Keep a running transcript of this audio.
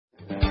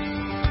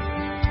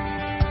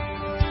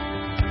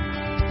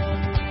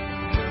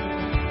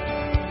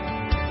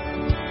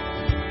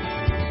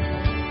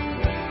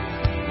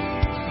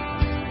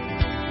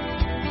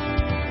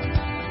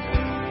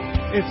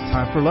It's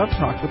time for Love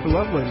Talk with the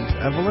Love Ladies,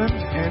 Evelyn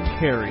and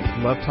Carrie.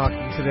 Love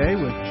Talking today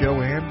with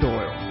Joanne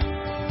Doyle.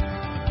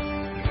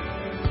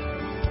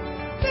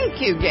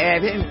 Thank you,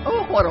 Gavin.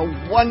 Oh, what a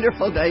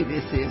wonderful day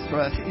this is for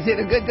us. Is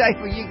it a good day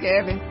for you,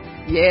 Gavin?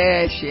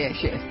 Yes.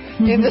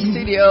 In the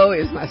studio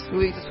is my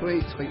sweet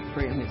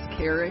friend, Miss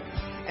Carrie.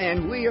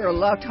 And we are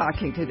Love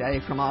Talking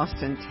today from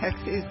Austin,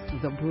 Texas,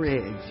 the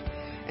bridge.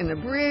 And the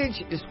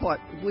bridge is what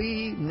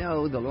we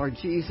know the Lord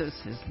Jesus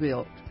has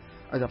built,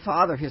 or the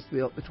Father has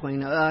built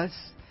between us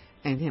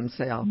and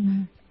himself,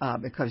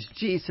 because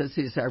Jesus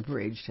is our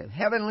bridge to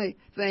heavenly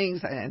things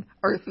and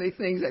earthly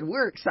things, and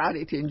we're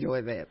excited to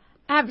enjoy that.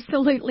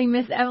 Absolutely,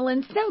 Miss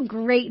Evelyn. So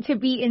great to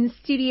be in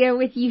studio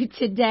with you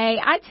today.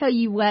 I tell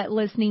you what,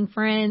 listening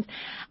friends,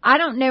 I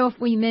don't know if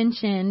we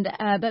mentioned,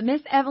 but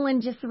Miss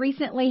Evelyn just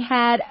recently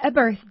had a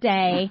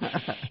birthday,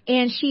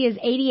 and she is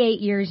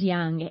 88 years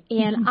young.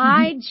 And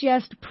I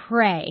just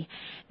pray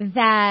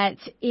that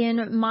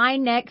in my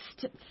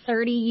next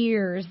 30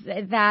 years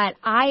that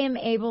I am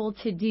able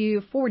to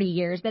do 40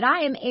 years, that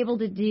I am able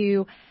to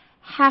do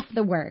half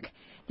the work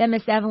that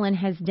Miss Evelyn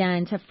has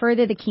done to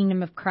further the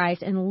kingdom of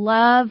Christ and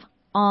love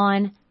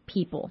on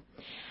people.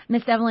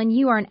 Miss Evelyn,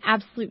 you are an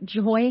absolute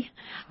joy.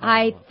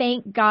 I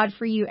thank God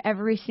for you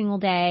every single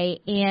day,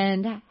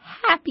 and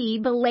happy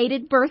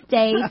belated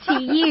birthday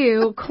to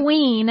you,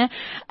 Queen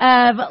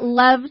of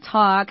Love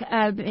Talk.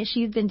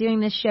 She's been doing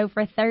this show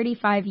for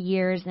 35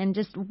 years, and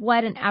just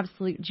what an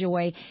absolute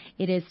joy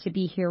it is to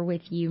be here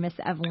with you, Miss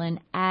Evelyn,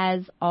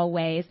 as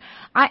always.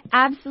 I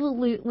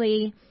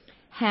absolutely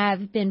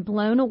have been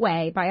blown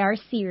away by our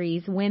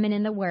series, Women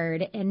in the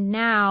Word, and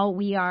now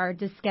we are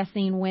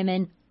discussing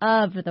Women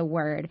of the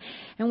Word.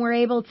 And we're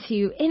able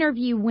to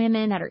interview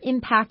women that are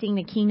impacting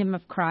the kingdom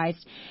of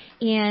Christ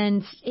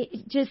and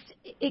just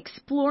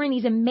exploring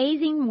these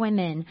amazing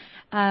women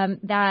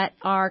that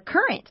are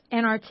current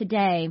and are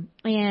today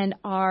and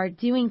are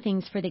doing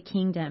things for the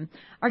kingdom.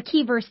 Our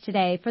key verse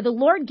today, for the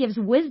Lord gives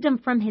wisdom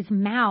from his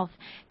mouth,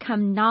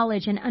 come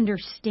knowledge and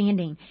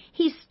understanding.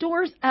 He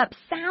stores up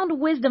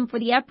sound wisdom for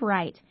the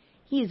upright.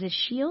 He is a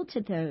shield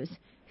to those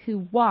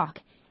who walk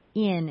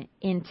in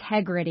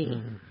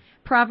integrity.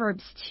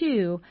 Proverbs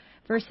 2,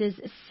 verses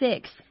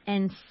 6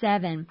 and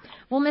 7.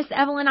 Well, Miss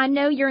Evelyn, I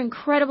know you're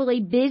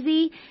incredibly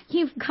busy.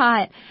 You've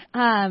got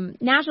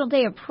National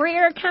Day of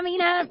Prayer coming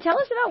up. Tell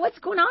us about what's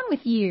going on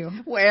with you.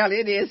 Well,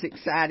 it is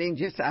exciting.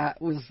 Just I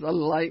was a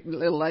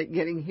little late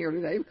getting here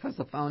today because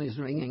the phone is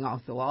ringing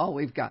off the wall.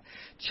 We've got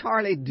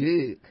Charlie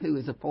Duke, who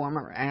is a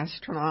former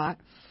astronaut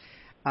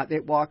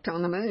that walked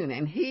on the moon,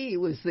 and he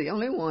was the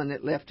only one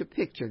that left a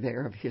picture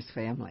there of his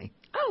family.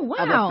 Oh,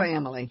 wow. Of a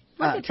family.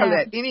 To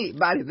let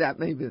anybody that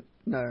maybe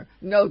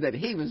know that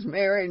he was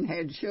married and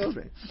had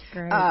children.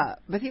 Great.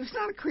 But he was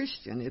not a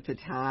Christian at the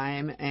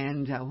time,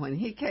 and when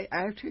he came,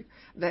 after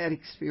that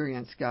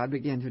experience, God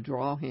began to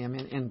draw him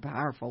in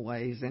powerful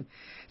ways. And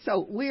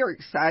so we are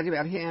excited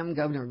about him.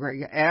 Governor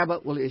Greg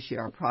Abbott will issue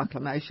our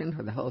proclamation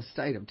for the whole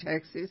state of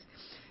Texas.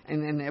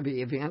 And then there'll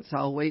be events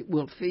all week.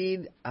 We'll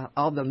feed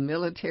all the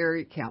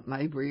military at Camp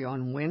Mabry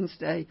on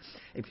Wednesday.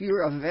 If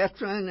you're a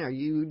veteran or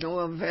you know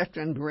a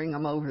veteran, bring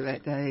them over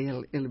that day.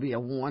 It'll be a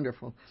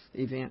wonderful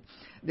event.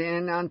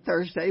 Then on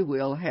Thursday,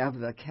 we'll have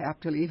the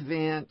Capitol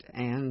event.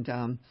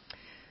 And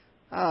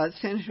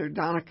Senator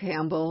Donna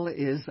Campbell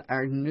is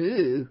our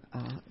new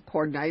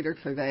coordinator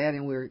for that,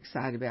 and we're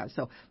excited about it.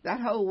 So that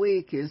whole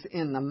week is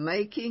in the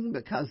making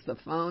because the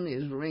phone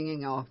is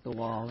ringing off the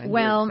wall.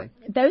 Well,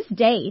 those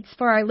dates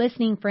for our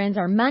listening friends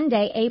are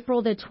Monday,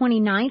 April the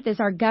 29th is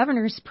our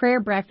Governor's Prayer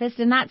Breakfast,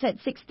 and that's at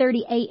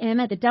 6:30 a.m.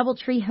 at the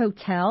Doubletree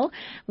Hotel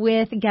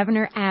with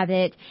Governor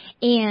Abbott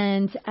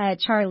and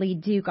Charlie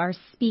Duke, our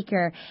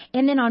speaker.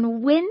 And then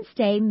on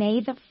Wednesday,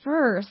 May the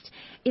 1st,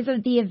 is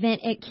the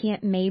event at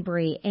Camp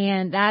Mabry,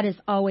 and that is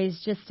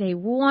always just a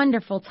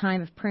wonderful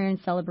time of prayer and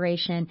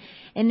celebration.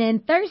 And then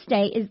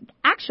Thursday is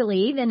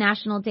actually the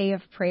National Day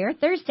of Prayer.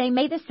 Thursday,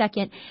 May the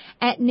 2nd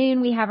at noon,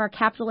 we have our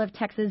Capital of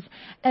Texas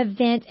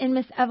event. And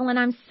Miss Evelyn,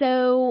 I'm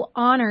so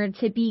honored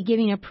to be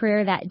giving a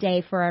prayer that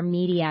day for our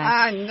media.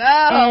 I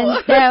know.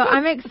 And so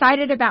I'm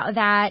excited about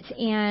that.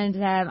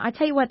 And I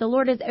tell you what, the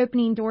Lord is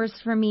opening doors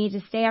for me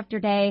to stay after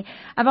day.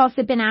 I've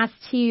also been asked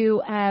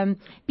to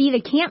be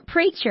the camp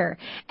preacher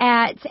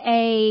at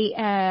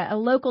a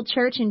local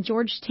church in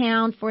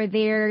Georgetown for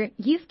their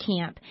youth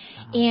camp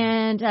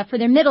and for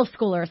their middle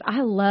schoolers.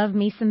 I love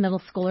me some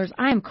middle schoolers.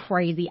 I am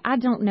crazy. I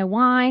don't know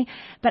why,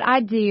 but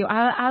I do.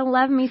 I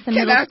love me some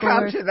middle schoolers. Can I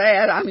come to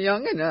that? I'm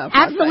young enough.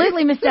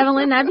 Absolutely, Miss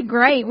Evelyn. That'd be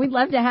great. We'd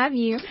love to have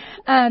you.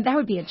 That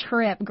would be a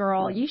trip,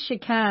 girl. You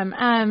should come.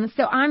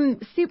 So I'm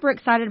super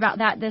excited about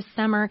that this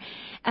summer.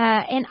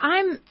 And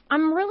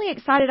I'm really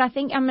excited. I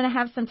think I'm going to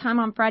have some time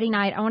on Friday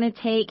night. I want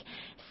to take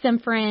some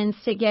friends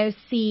to go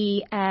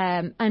see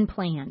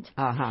Unplanned.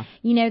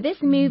 You know, this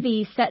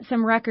movie set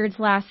some records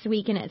last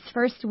week in its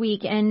first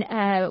week,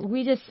 and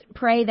we just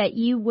pray that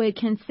you would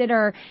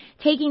consider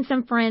taking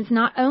some friends,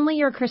 not only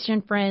your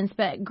Christian friends,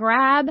 but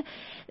grab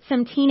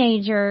some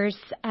teenagers,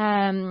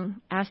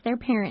 ask their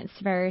parents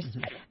first,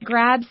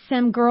 grab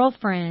some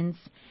girlfriends,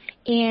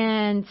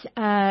 and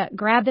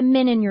grab the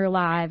men in your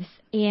lives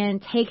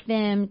and take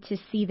them to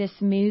see this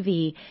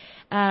movie.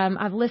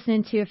 I've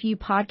listened to a few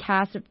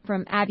podcasts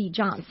from Abby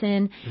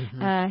Johnson,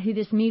 who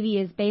this movie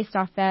is based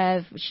off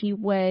of. She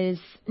was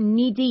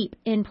knee-deep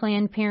in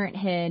Planned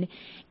Parenthood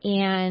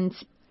and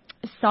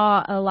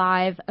saw a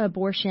live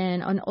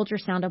abortion, an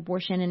ultrasound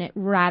abortion, and it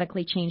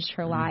radically changed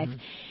her life.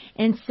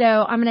 And so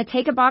I'm going to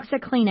take a box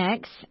of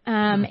Kleenex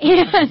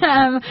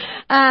and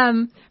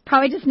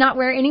probably just not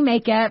wear any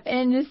makeup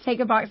and just take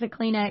a box of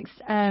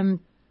Kleenex.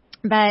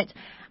 But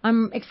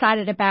I'm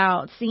excited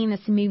about seeing this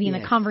movie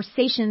and the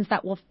conversations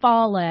that will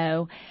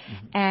follow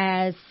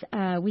as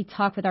we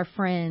talk with our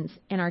friends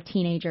and our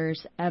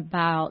teenagers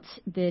about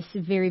this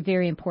very,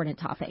 very important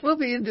topic. We'll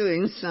be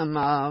doing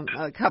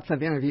a couple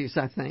of interviews,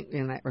 I think,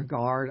 in that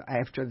regard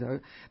after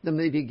the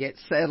movie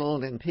gets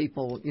settled and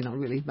people,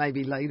 really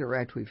maybe later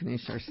after we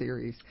finish our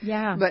series.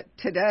 Yeah. But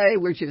today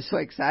we're just so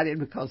excited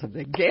because of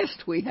the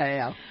guest we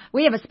have.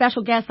 We have a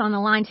special guest on the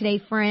line today,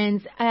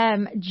 friends.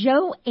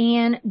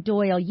 Joanne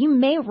Doyle. You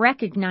may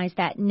recognize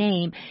that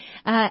name.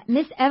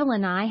 Miss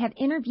Evelyn and I have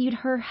interviewed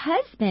her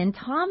husband,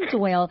 Tom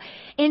Doyle,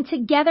 and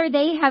together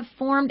they have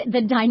formed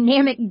the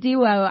dynamic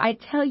duo. I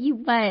tell you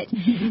what,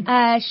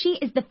 she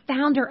is the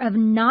founder of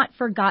Not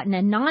Forgotten,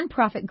 a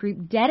nonprofit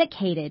group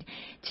dedicated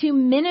to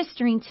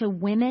ministering to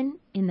women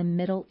in the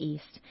Middle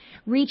East,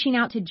 reaching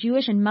out to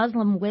Jewish and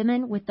Muslim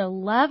women with the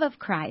love of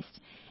Christ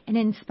and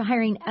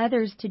inspiring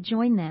others to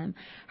join them.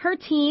 Her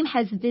team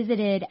has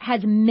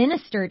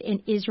ministered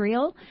in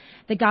Israel,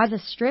 the Gaza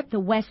Strip, the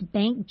West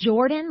Bank,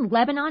 Jordan,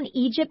 Lebanon,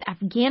 Egypt,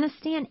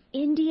 Afghanistan,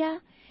 India,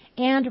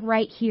 and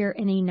right here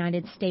in the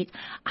United States.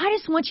 I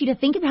just want you to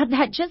think about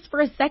that just for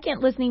a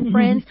second, listening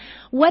friends,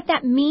 what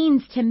that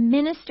means to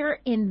minister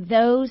in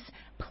those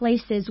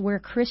places where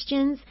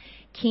Christians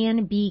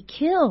can be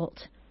killed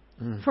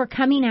for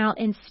coming out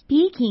and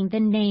speaking the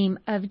name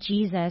of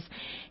Jesus.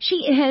 She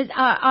is,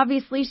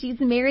 obviously, she's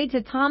married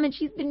to Tom, and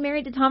she's been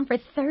married to Tom for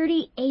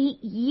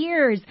 38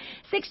 years,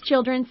 6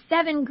 children,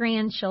 7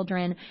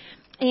 grandchildren.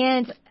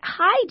 And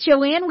hi,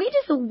 Joanne, we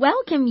just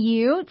welcome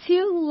you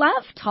to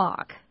Love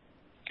Talk.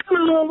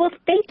 Oh, well,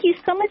 thank you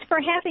so much for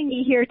having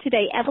me here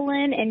today,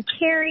 Evelyn and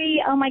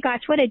Carrie. Oh, my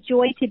gosh, what a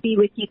joy to be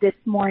with you this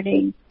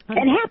morning.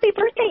 And happy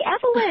birthday,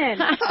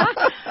 Evelyn.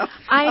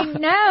 I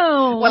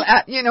know.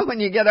 Well, when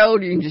you get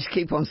older, you can just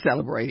keep on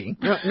celebrating.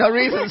 No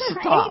reason to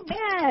stop.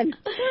 Amen.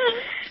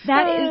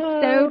 That is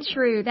so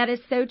true. That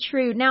is so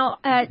true. Now,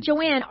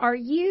 Joanne, are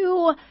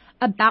you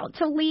about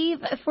to leave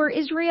for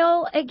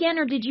Israel again,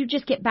 or did you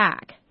just get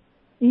back?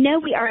 No,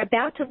 we are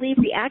about to leave.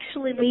 We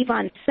actually leave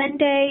on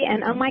Sunday,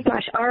 and oh my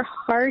gosh, our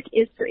heart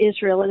is for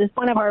Israel. It is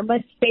one of our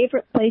most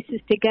favorite places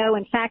to go.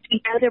 In fact,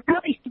 we go there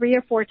probably 3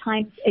 or 4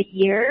 times a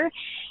year,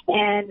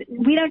 and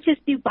we don't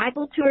just do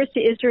Bible tours to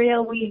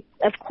Israel. We,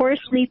 of course,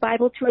 lead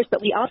Bible tours,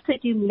 but we also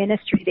do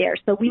ministry there.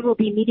 So we will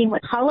be meeting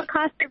with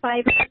Holocaust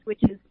survivors,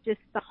 which is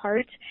just the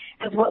heart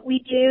of what we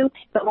do,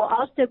 but we'll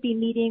also be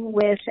meeting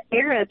with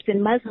Arabs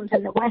and Muslims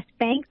in the West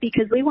Bank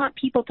because we want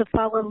people to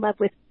fall in love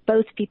with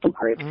both people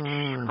groups.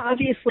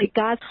 Obviously,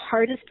 God's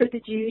heart is for the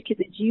Jew, to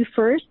the Jew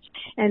first,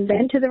 and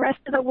then to the rest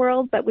of the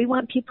world, but we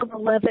want people to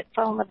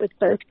fall in love with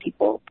both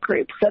people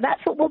groups. So that's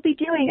what we'll be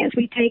doing as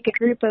we take a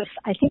group of,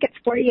 I think it's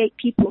 48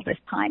 people this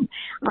time,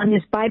 on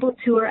this Bible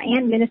tour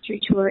and ministry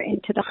tour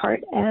into the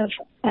heart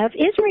of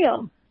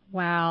Israel.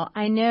 Wow.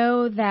 I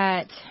know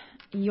that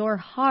your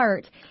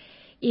heart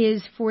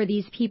is for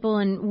these people,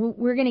 and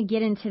we're going to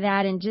get into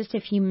that in just a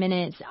few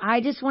minutes.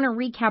 I just want to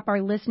recap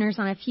our listeners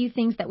on a few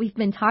things that we've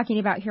been talking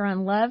about here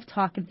on Love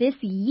Talk this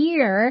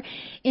year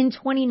in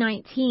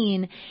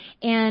 2019.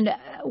 And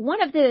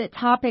one of the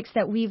topics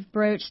that we've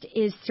broached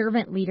is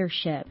servant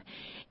leadership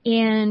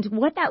and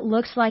what that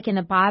looks like in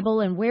the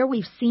Bible and where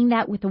we've seen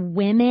that with the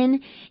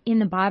women in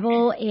the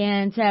Bible.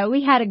 And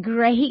we had a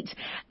great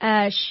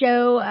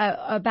show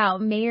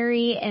about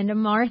Mary and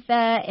Martha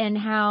and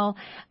how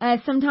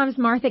sometimes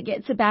Martha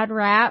gets a bad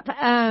rap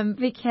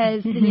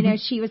because,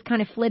 she was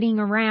kind of flitting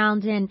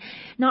around and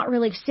not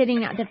really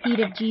sitting at the feet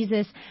of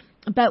Jesus.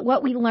 But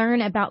what we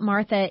learn about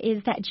Martha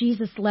is that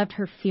Jesus loved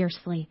her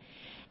fiercely.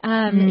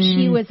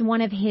 She was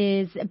one of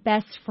his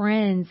best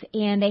friends,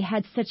 and they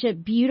had such a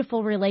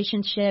beautiful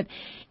relationship,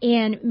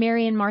 and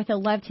Mary and Martha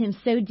loved him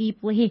so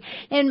deeply,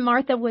 and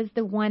Martha was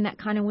the one that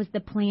kind of was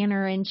the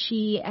planner, and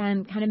she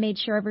kind of made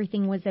sure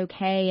everything was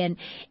okay,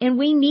 and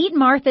we need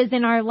Marthas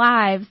in our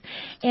lives,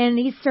 and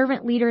these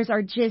servant leaders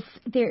are just,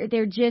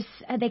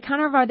 they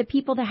kind of are the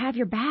people that have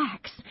your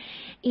backs,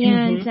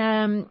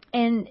 and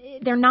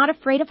they're not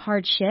afraid of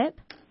hardship.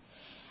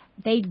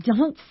 They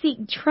don't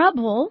seek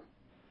trouble,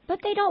 but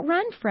they don't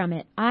run from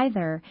it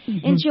either.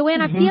 And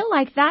Joanne, I feel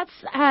like that's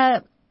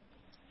kind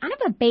of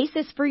a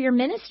basis for your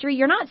ministry.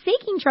 You're not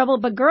seeking trouble,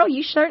 but girl,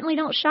 you certainly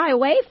don't shy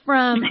away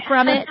from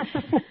it.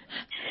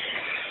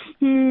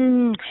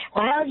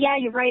 Well, yeah,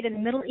 you're right. In the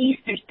Middle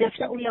East, there's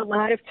definitely a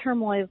lot of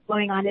turmoil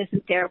going on,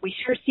 isn't there? We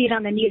sure see it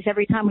on the news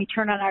every time we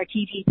turn on our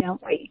TV,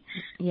 don't we?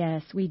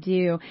 Yes, we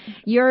do.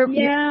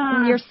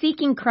 You're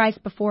seeking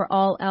Christ before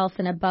all else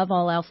and above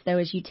all else, though,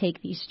 as you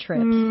take these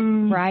trips,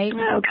 right?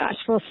 Oh, gosh.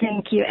 Well,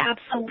 thank you.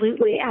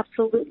 Absolutely.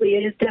 Absolutely.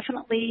 It is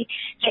definitely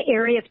an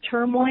area of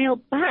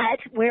turmoil, but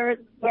where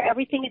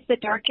everything is the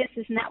darkest,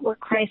 isn't that where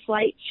Christ's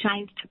light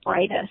shines the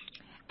brightest?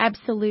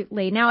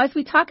 Absolutely. Now, as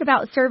we talk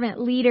about servant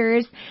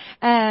leaders,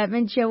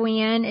 and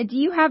Joanne, do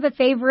you have a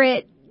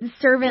favorite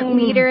servant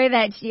leader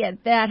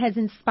that has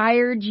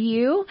inspired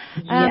you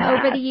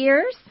over the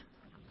years?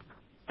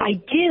 I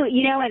do.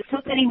 You know, it's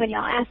so funny when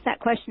y'all asked that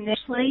question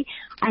initially.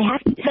 I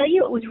have to tell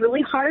you, it was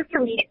really hard for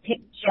me to pick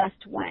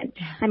just one.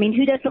 I mean,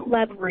 who doesn't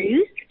love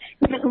Ruth?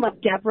 Who doesn't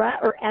love Deborah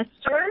or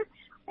Esther?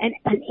 And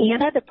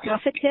Anna, the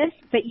prophetess,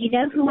 but you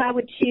know who I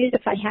would choose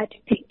if I had to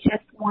pick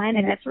just one,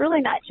 and it's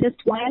really not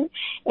just one.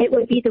 It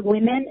would be the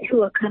women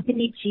who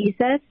accompanied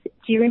Jesus.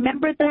 Do you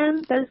remember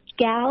them, those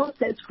gals,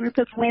 those group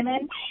of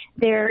women?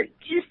 They're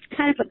just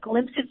kind of a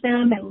glimpse of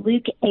them in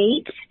Luke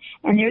 8,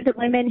 and they're the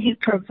women who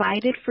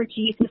provided for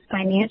Jesus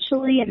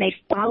financially, and they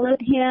followed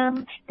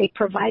him. They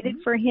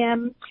provided for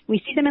him. We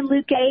see them in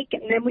Luke 8,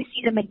 and then we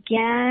see them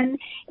again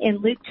in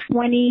Luke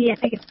 20, I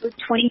think it's Luke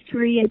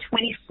 23 and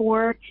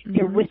 24.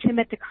 They're with him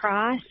at the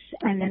cross,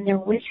 and then they're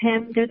with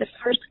him. They're the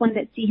first one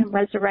that see him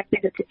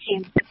resurrected at the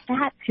tomb. So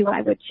that's who I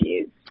would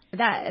choose.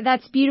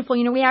 That's beautiful.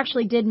 You know, we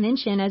actually did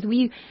mention, as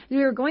we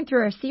were going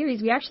through our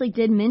series, we actually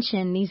did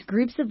mention these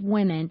groups of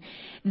women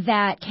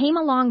that came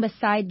along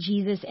beside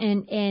Jesus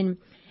and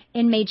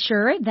made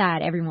sure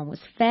that everyone was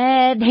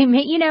fed. They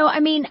made, you know, I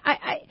mean,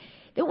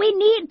 we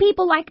need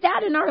people like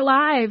that in our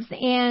lives.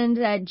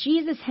 And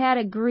Jesus had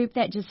a group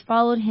that just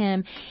followed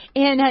him.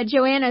 And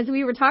Joanne, as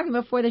we were talking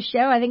before the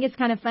show, I think it's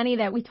kind of funny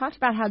that we talked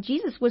about how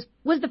Jesus was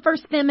the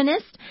first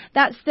feminist.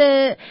 That's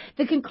the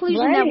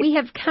conclusion that we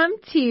have come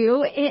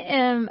to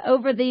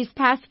over these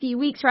past few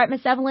weeks, right,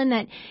 Miss Evelyn?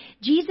 That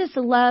Jesus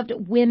loved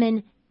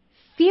women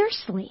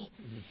fiercely.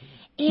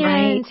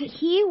 And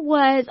he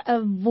was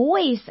a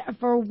voice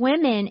for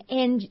women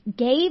and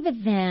gave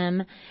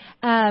them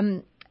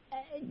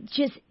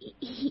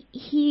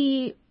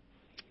he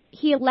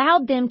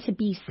allowed them to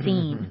be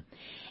seen.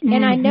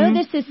 And I know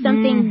this is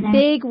something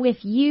big with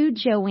you,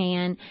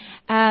 Joanne,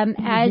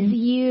 as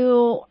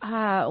you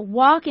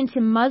walk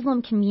into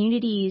Muslim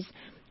communities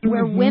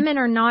where women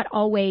are not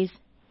always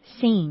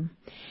seen.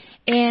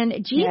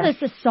 And Jesus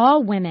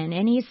saw women,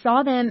 and he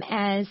saw them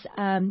as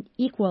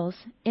equals.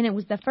 And it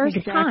was the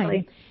first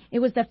time. It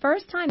was the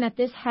first time that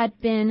this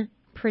had been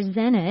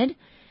presented.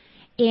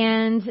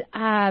 And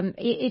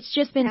it's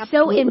just been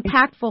so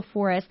impactful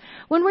for us.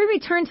 When we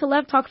return to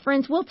Love Talk,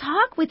 friends, we'll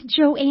talk with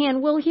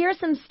Joanne. We'll hear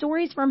some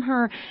stories from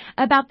her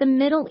about the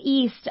Middle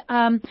East.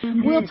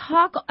 We'll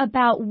talk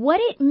about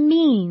what it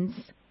means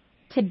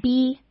to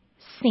be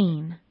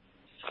seen.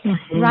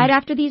 Right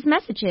after these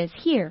messages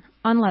here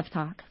on Love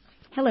Talk.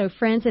 Hello,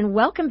 friends, and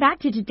welcome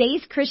back to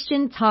today's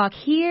Christian Talk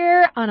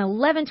here on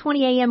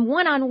 1120 AM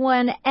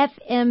 101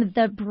 FM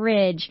The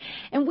Bridge.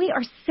 And we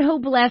are so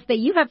blessed that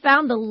you have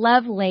found the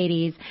Love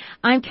Ladies.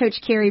 I'm Coach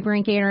Carrie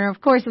Brinkater, and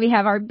of course we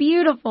have our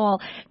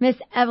beautiful Miss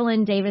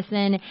Evelyn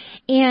Davison.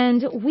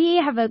 And we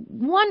have a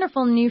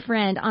wonderful new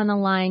friend on the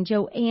line,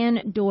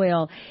 Joanne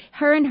Doyle.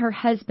 Her and her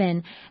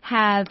husband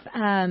have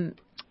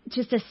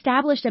just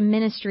established a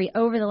ministry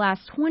over the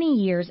last 20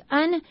 years,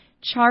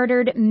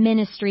 Unchartered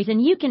Ministries,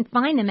 and you can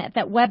find them at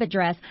that web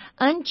address,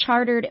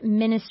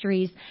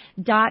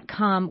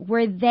 uncharteredministries.com,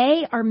 where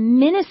they are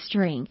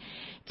ministering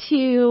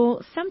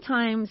to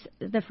sometimes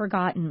the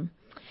forgotten,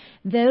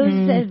 those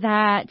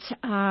that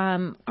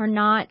are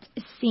not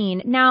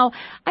seen. Now,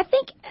 I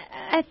think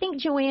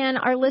Joanne,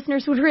 our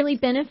listeners would really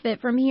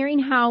benefit from hearing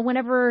how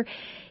whenever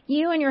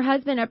you and your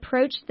husband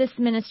approached this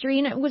ministry,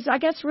 and it was, I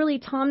guess, really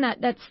Tom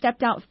that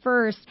stepped out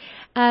first,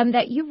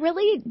 that you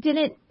really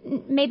didn't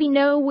maybe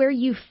know where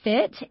you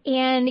fit,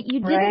 and you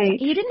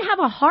didn't have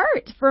a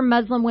heart for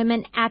Muslim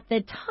women at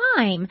the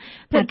time.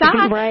 But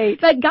God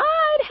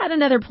had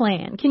another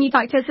plan. Can you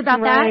talk to us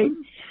about that?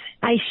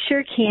 I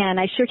sure can.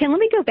 Let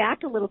me go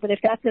back a little bit, if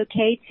that's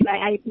okay.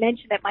 I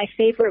mentioned that my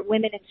favorite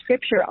women in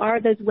Scripture are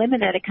those women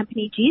that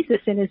accompanied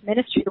Jesus in his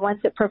ministry, the ones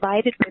that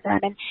provided for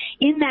them. And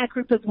in that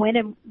group of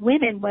women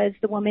was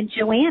the woman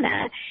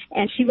Joanna,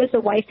 and she was the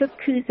wife of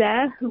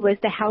Cusa, who was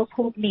the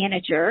household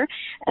manager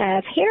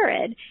of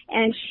Herod.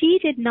 And she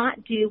did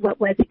not do what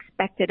was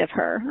expected of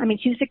her. I mean,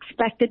 she was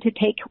expected to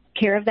take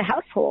care of the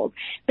household,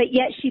 but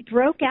yet she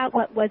broke out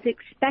what was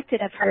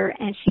expected of her,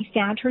 and she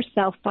found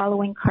herself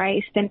following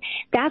Christ. And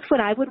that's what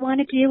I would want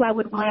to do. I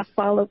would want to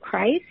follow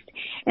Christ.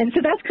 And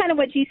so that's kind of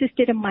what Jesus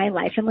did in my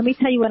life. And let me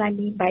tell you what I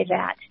mean by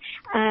that.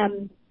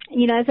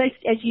 You know, as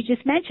you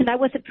just mentioned, I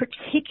wasn't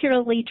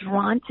particularly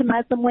drawn to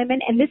Muslim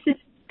women, and this is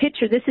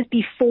picture, this is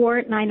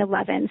before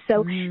 9/11.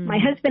 So my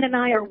husband and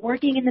I are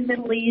working in the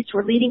Middle East.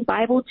 We're leading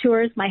Bible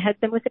tours. My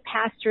husband was a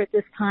pastor at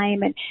this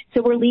time. And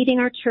so we're leading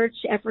our church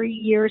every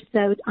year or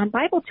so on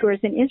Bible tours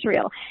in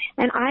Israel.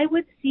 And I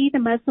would see the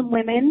Muslim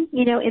women,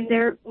 in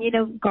their,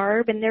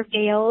 garb and their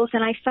veils.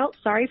 And I felt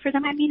sorry for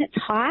them. I mean, it's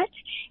hot.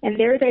 And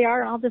there they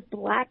are, all this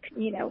black,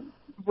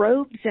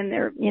 robes and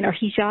their,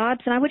 hijabs.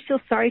 And I would feel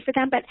sorry for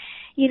them. But,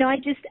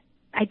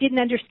 I didn't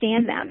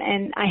understand them,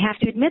 and I have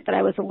to admit that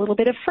I was a little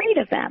bit afraid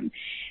of them.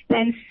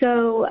 And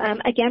so,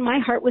 again, my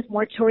heart was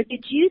more toward the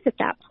Jews at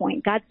that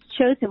point, God's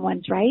chosen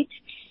ones, right?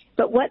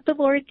 But what the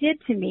Lord did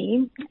to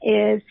me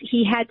is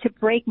he had to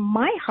break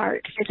my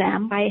heart for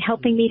them by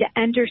helping me to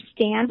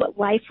understand what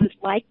life was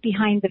like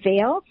behind the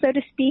veil, so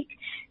to speak,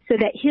 so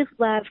that his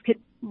love could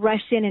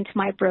rush into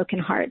my broken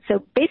heart.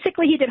 So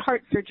basically he did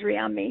heart surgery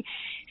on me.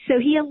 So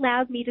he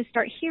allowed me to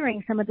start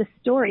hearing some of the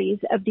stories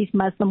of these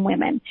Muslim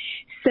women.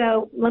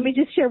 So let me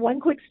just share one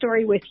quick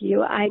story with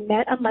you. I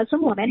met a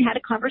Muslim woman, had a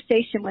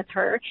conversation with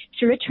her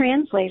through a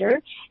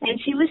translator,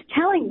 and she was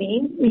telling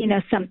me,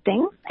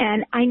 something.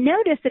 And I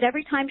noticed that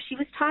every time she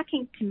was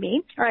talking to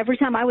me, or every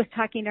time I was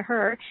talking to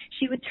her,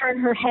 she would turn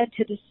her head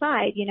to the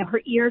side,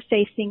 her ear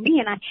facing me.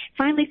 And I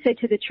finally said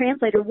to the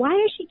translator, why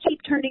does she keep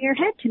turning her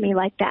head to me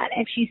like that?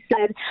 And she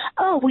said,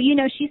 oh, well,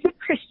 she's a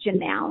Christian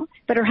now,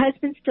 but her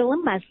husband's still a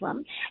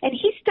Muslim. And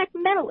he stuck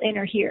metal in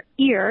her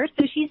ear,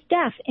 so she's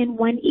deaf in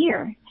one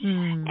ear.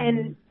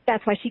 And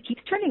that's why she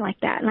keeps turning like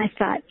that. And I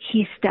thought,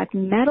 he stuck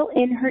metal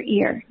in her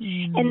ear.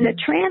 And the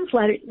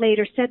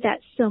translator said that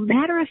so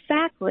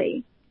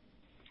matter-of-factly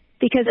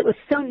because it was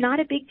so not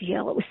a big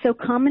deal. It was so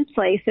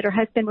commonplace that her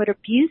husband would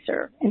abuse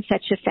her in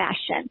such a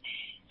fashion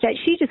that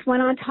she just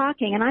went on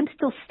talking. And I'm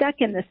still stuck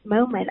in this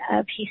moment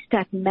of he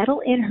stuck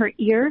metal in her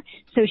ear,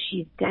 so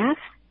she's deaf.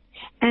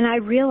 And I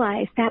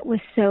realized that was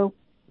so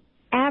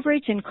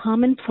average and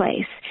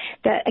commonplace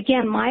that,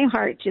 again, my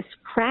heart just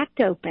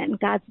cracked open.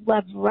 God's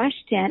love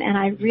rushed in, and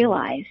I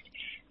realized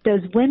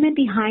those women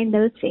behind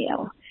those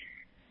veils,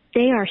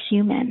 they are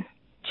human,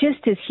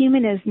 just as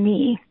human as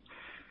me.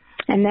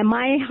 And then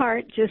my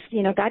heart just,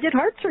 God did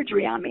heart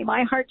surgery on me.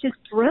 My heart just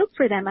broke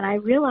for them, and I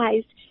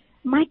realized,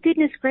 my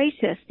goodness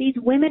gracious, these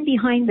women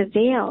behind the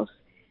veils,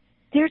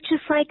 they're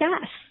just like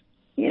us.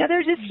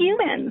 They're just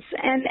humans,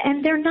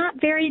 and they're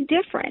not very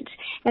different.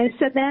 And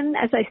so then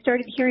as I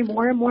started hearing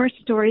more and more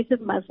stories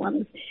of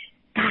Muslims,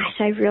 gosh,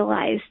 I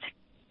realized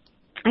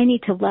I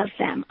need to love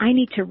them. I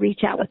need to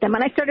reach out with them.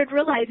 And I started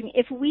realizing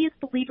if we as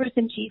believers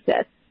in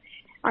Jesus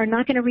are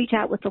not going to reach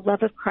out with the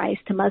love of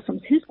Christ to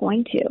Muslims, who's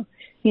going to?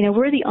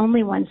 We're the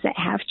only ones that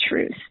have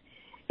truth.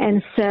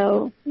 And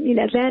so,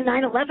 then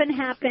 9/11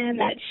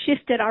 happened. That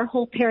shifted our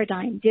whole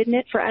paradigm, didn't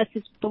it, for us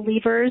as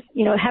believers?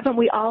 Haven't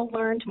we all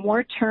learned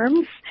more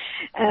terms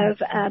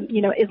of,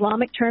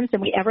 Islamic terms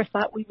than we ever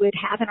thought we would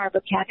have in our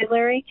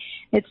vocabulary?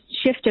 It's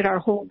shifted our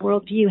whole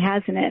worldview,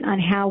 hasn't it, on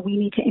how we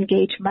need to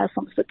engage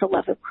Muslims with the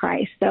love of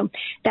Christ. So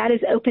that has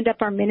opened up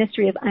our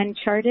ministry of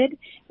Uncharted.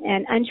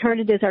 And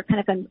Uncharted is our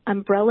kind of an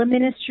umbrella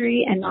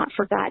ministry, and Not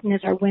Forgotten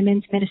is our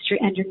women's ministry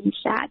underneath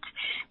that.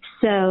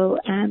 So,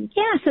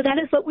 so that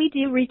is what we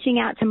do, reaching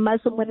out to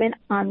Muslim women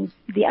on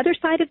the other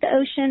side of the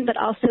ocean, but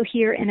also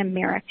here in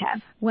America.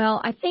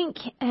 Well, I think,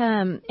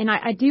 and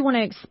I do want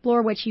to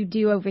explore what you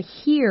do over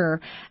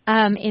here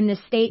in the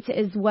States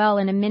as well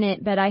in a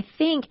minute, but I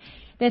think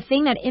the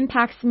thing that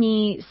impacts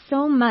me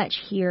so much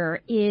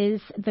here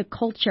is the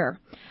culture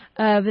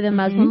of the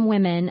Muslim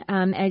women.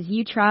 As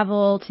you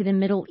travel to the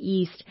Middle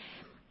East,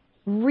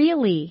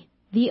 really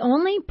the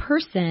only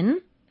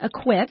person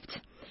equipped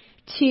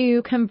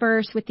to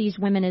converse with these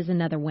women is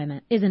another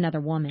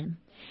woman.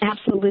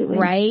 Absolutely.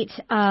 Right?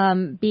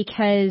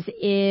 Because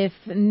if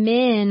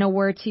men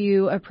were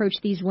to approach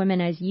these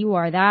women as you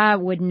are,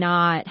 that would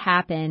not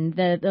happen.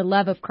 The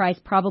love of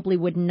Christ probably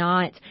would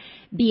not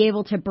be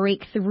able to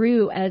break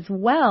through as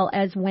well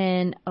as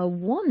when a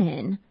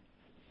woman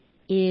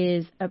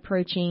is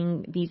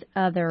approaching these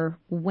other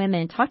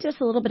women. Talk to us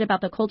a little bit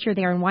about the culture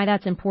there and why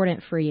that's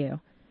important for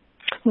you.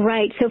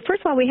 Right. So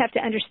first of all, we have to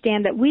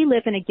understand that we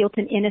live in a guilt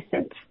and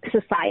innocence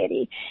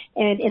society.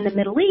 And in the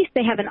Middle East,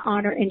 they have an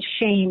honor and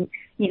shame,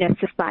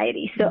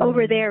 society. So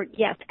over there,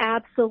 yes,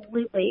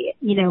 absolutely,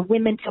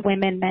 women to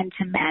women, men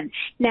to men.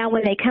 Now,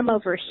 when they come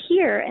over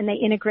here and they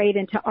integrate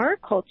into our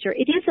culture,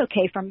 it is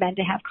okay for men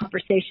to have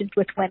conversations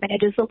with women.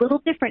 It is a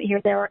little different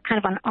here. They're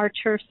kind of on our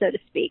turf, so to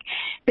speak.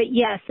 But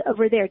yes,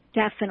 over there,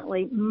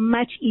 definitely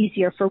much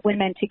easier for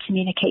women to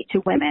communicate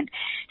to women.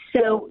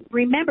 So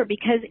remember,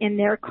 because in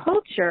their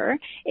culture,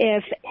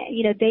 if,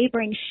 they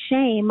bring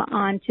shame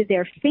onto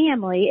their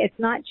family, it's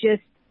not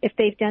just if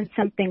they've done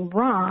something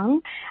wrong,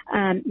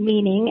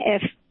 meaning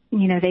if,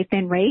 they've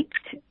been raped,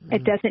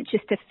 it doesn't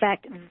just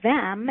affect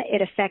them,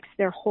 it affects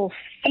their whole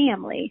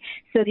family.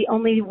 So the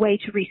only way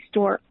to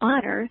restore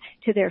honor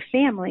to their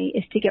family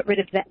is to get rid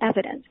of the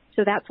evidence.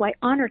 So that's why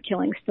honor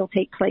killings still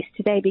take place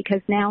today,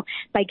 because now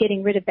by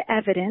getting rid of the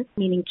evidence,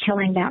 meaning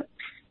killing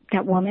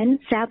that woman,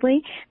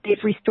 sadly,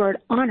 they've restored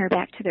honor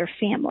back to their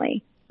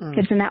family.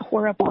 Isn't that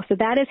horrible? So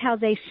that is how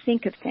they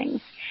think of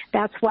things.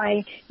 That's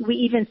why we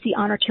even see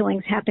honor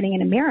killings happening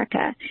in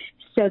America.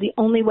 So the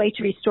only way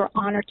to restore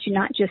honor to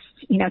not just,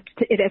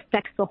 it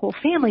affects the whole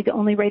family. The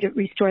only way to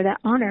restore that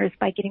honor is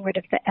by getting rid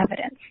of the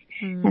evidence.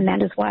 And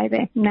that is why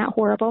they're not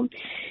horrible.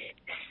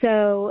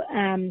 So,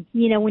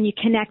 when you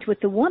connect with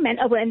the woman,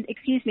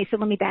 so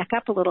let me back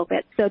up a little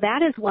bit. So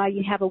that is why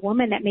you have a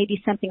woman that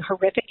maybe something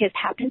horrific has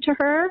happened to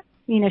her.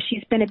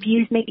 She's been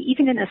abused, maybe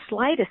even in the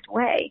slightest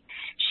way.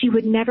 She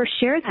would never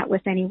share that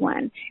with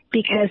anyone,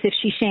 because if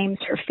she shames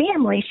her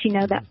family, she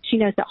knows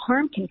that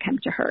harm can come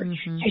to her.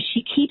 So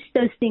she keeps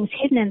those things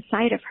hidden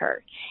inside of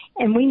her.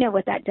 And we know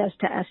what that does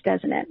to us,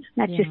 doesn't it?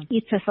 That just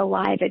eats us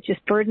alive. It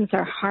just burdens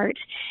our heart.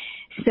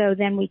 So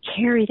then we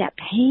carry that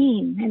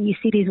pain, and you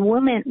see these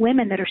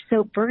women that are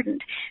so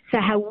burdened. So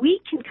how we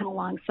can come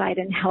alongside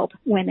and help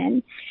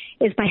women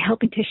is by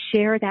helping to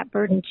share that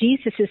burden.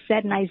 Jesus has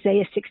said in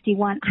Isaiah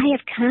 61, I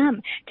have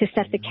come to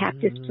set the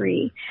captives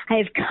free. I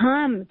have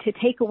come to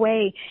take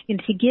away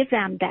and to give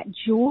them that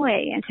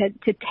joy, and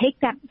to take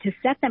that, to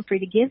set them free,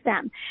 to give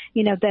them,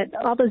 that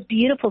all those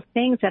beautiful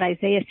things that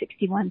Isaiah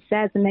 61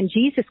 says. And then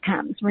Jesus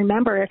comes,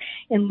 remember,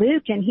 in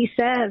Luke, and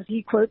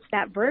he quotes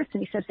that verse,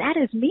 and he says, that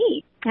is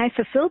me. I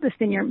fulfilled this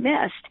in your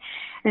midst.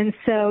 And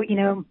so,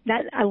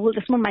 that's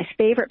one of my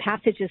favorite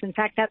passages. In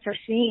fact, that's our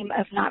theme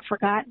of Not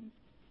Forgotten.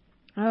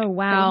 Oh,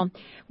 wow.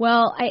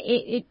 Well,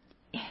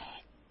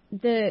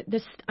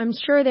 I'm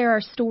sure there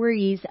are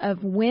stories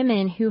of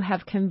women who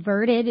have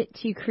converted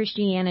to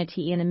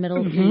Christianity in the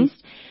Middle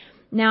East.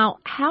 Now,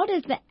 how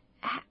is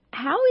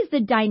the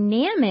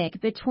dynamic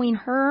between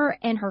her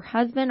and her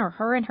husband, or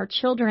her and her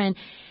children?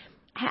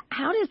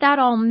 How does that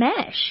all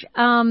mesh?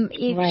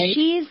 If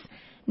she's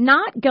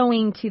not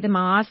going to the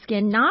mosque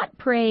and not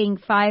praying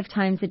 5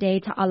 times a day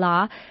to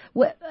Allah,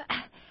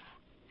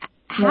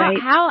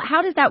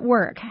 how does that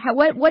work?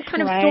 What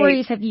kind of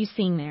stories have you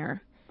seen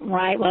there?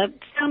 Right. Well,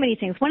 so many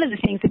things. One of the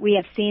things that we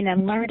have seen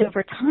and learned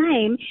over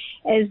time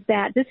is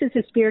that this is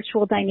a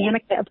spiritual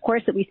dynamic that, of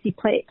course, that we see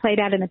played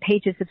out in the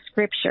pages of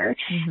Scripture.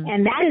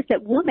 And that is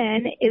that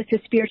woman is the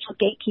spiritual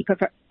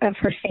gatekeeper of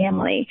her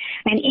family.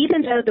 And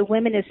even though the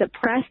woman is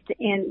oppressed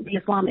in the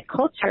Islamic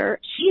culture,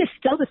 she is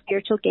still the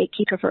spiritual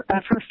gatekeeper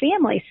of her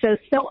family. So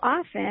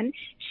often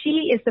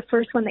she is the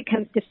first one that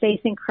comes to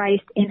faith in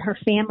Christ in her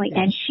family,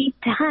 and she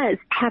does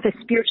have a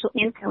spiritual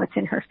influence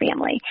in her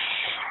family.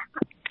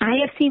 I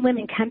have seen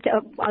women come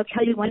to, I'll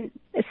tell you one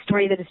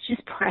story that is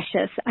just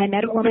precious. I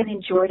met a woman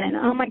in Jordan.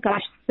 Oh my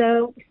gosh,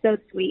 so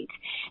sweet.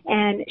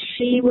 And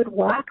she would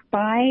walk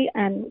by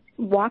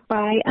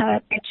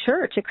a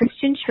church, a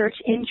Christian church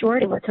in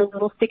Jordan with her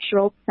little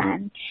 6-year-old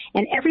son.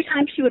 And every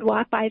time she would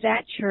walk by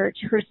that church,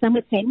 her son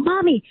would say,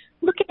 Mommy,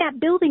 look at that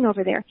building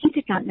over there. He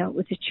did not know it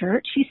was a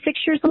church. He's 6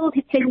 years old.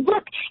 He'd say,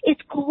 look,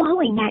 it's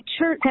glowing.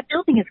 That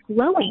building is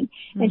glowing.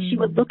 And she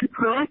would look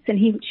across, and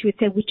she would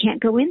say, we can't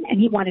go in.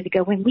 And he wanted to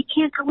go in. We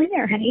can't go in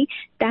there, honey.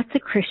 That's a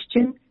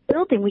Christian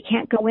building. We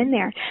can't go in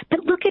there.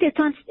 But look at it.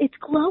 It's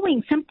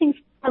glowing.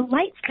 A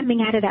light's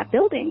coming out of that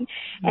building.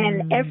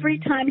 And every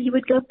time he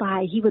would go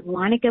by, he would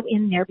want to go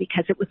in there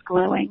because it was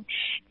glowing.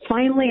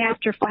 Finally,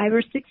 after 5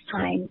 or 6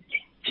 times,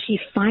 she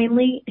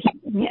finally gave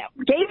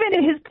in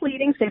to his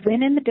pleadings. They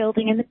went in the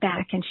building in the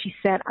back, and she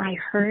said, I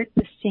heard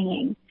the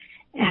singing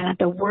and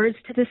the words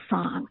to the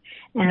song,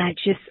 and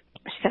she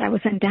said, I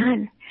was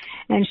undone.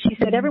 And she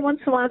said every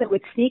once in a while they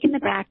would sneak in the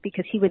back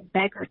because he would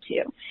beg her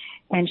to.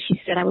 And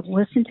she said, I would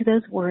listen to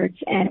those words,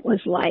 and it was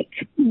like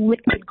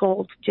liquid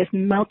gold just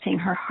melting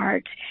her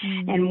heart.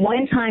 And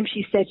one time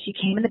she said she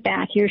came in the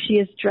back. Here she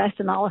is dressed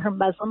in all of her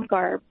Muslim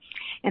garb.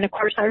 And, of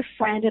course, our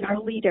friend and our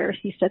leader,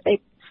 she said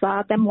they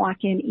saw them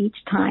walk in each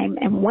time.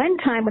 And one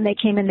time when they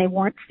came in, they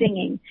weren't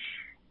singing.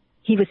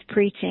 He was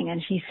preaching,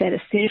 and she said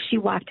as soon as she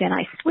walked in,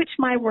 I switched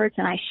my words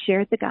and I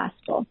shared the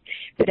gospel.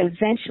 But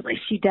eventually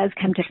she does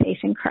come to faith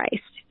in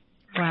Christ.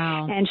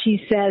 Wow. And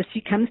she says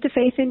she comes to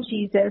faith in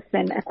Jesus,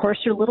 and of course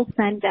her little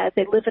son does.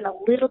 They live in a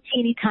little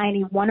teeny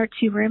tiny 1 or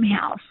 2 room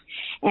house.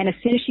 And as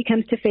soon as she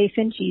comes to faith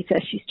in Jesus,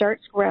 she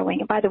starts growing.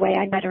 And by the way,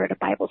 I met her at a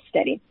Bible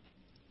study.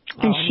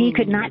 And she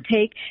could not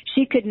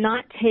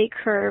take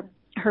her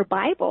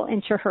Bible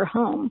into her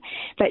home,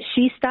 but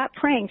she stopped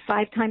praying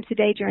 5 times a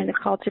day during the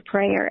call to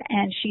prayer.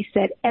 And she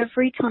said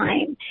every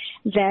time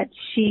that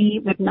she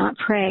would not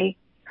pray,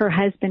 her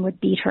husband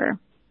would beat her.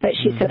 But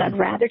she said, I'd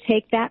rather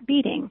take that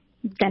beating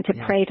than to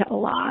pray to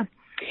Allah.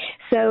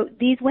 So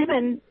these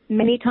women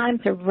many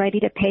times are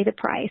ready to pay the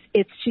price.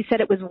 She said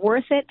it was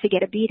worth it to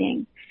get a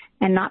beating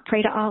and not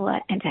pray to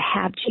Allah and to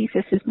have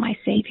Jesus as my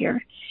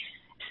Savior.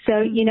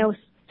 So,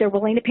 they're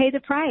willing to pay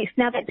the price.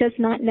 Now, that does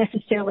not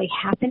necessarily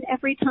happen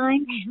every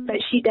time, but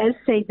she does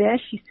say this.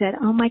 She said,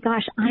 oh, my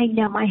gosh, I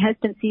know my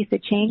husband sees the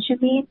change in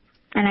me,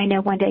 and I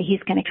know one day he's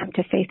going to come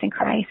to faith in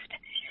Christ.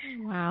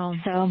 Wow.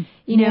 So,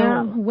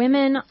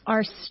 women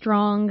are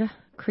strong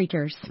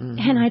creatures.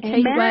 And I tell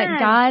you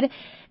what,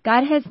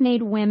 God has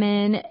made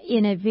women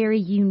in a very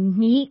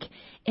unique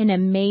and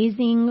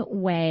amazing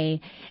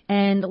way.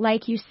 And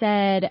like you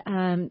said,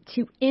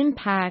 to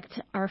impact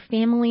our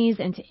families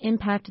and to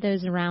impact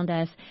those around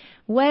us.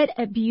 What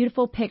a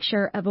beautiful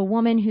picture of a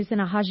woman who's in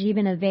a hijab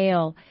and a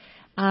veil,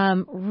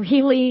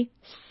 really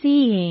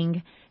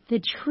seeing the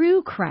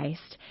true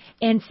Christ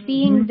and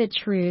seeing the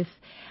truth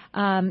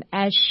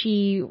as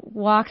she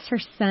walks her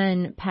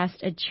son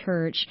past a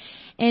church,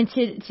 and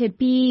to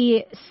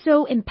be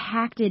so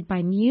impacted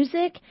by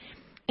music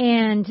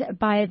and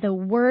by the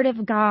Word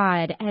of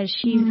God, as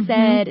she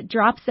said,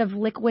 drops of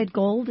liquid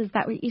gold. Is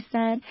that what you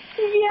said?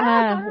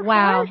 Yeah.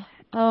 Wow.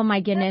 Oh, my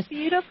goodness. That's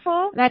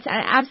beautiful. That's an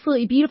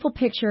absolutely beautiful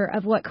picture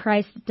of what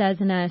Christ does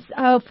in us.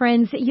 Oh,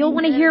 friends, you'll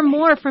want to hear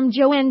more from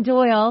Joanne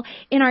Doyle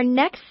in our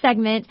next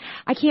segment.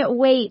 I can't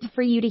wait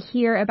for you to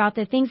hear about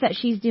the things that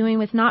she's doing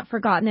with Not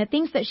Forgotten, the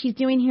things that she's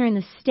doing here in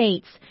the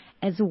States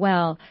as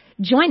well.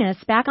 Join us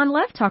back on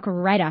Love Talk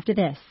right after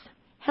this.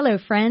 Hello,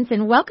 friends,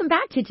 and welcome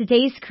back to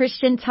today's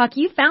Christian Talk.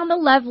 You found the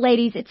Love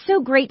Ladies. It's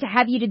so great to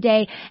have you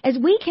today as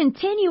we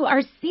continue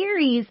our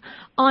series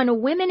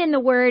on women in the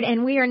Word,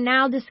 and we are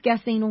now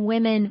discussing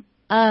women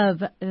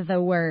of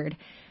the Word.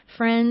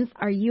 Friends,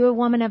 are you a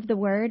woman of the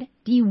Word?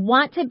 Do you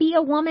want to be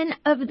a woman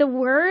of the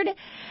Word?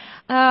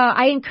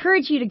 I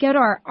encourage you to go to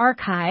our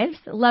archives,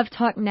 Love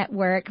Talk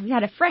Network. We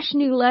had a fresh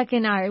new look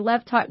in our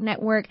Love Talk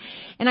Network,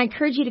 and I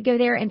encourage you to go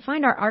there and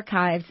find our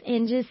archives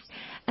and just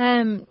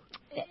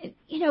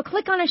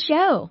click on a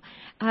show.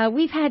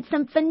 We've had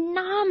some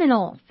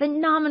phenomenal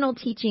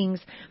teachings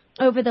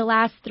over the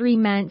last 3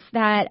 months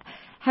that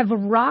have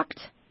rocked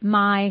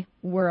my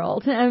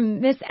world.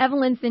 Miss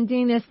Evelyn's been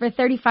doing this for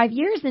 35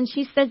 years, and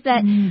she says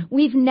that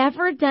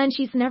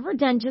she's never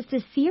done just a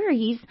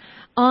series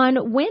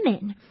on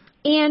women.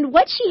 And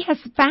what she has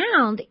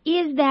found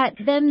is that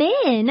the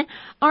men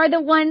are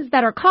the ones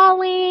that are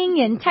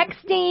calling and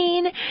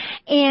texting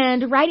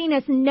and writing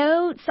us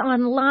notes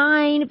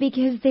online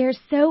because they're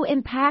so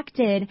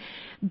impacted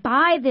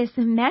by this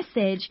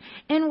message.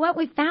 And what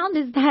we found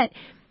is that,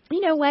 you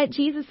know what,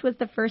 Jesus was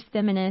the first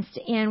feminist,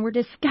 and we're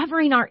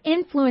discovering our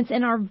influence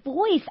and our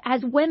voice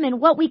as women.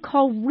 What we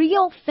call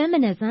real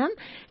feminism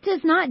does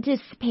not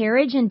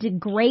disparage and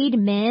degrade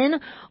men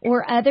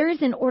or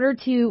others in order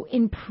to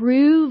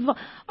improve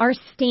our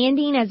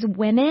standing as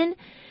women.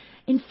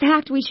 In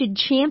fact, we should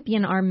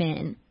champion our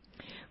men.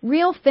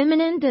 Real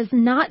feminism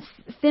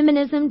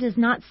does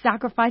not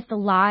sacrifice the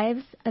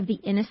lives of the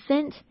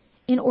innocent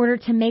in order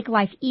to make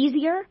life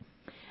easier.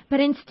 But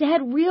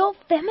instead, real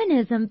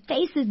feminism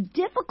faces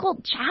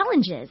difficult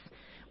challenges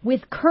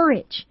with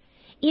courage.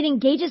 It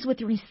engages with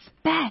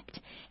respect,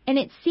 and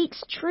it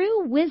seeks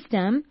true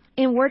wisdom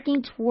in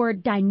working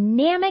toward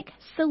dynamic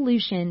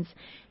solutions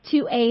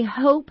to a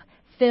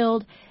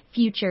hope-filled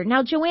future.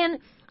 Now, Joanne,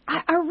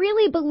 I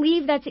really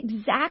believe that's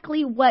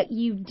exactly what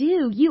you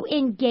do. You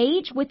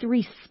engage with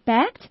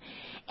respect,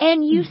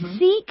 and you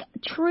seek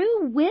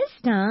true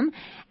wisdom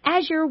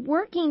as you're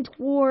working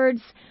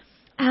towards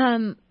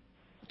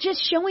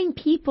just showing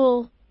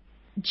people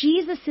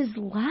Jesus'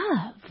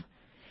 love.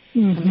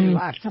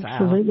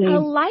 Lifestyle. A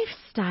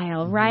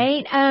lifestyle,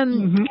 right?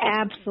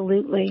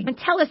 Absolutely. And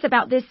tell us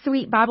about this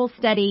sweet Bible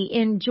study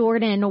in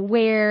Jordan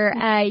where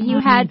you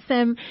had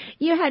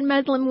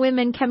Muslim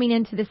women coming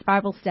into this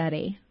Bible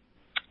study.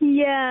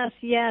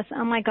 Yes.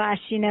 Oh my gosh,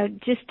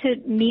 just to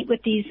meet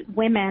with these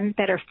women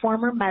that are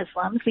former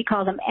Muslims, we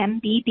call them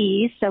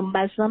MBBs, so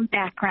Muslim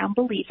background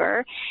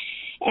believer.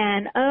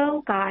 And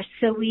oh gosh,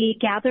 so we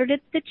gathered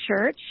at the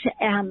church,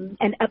 an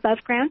above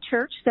ground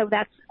church, so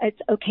it's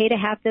okay to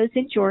have those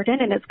in Jordan,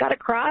 and it's got a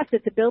cross,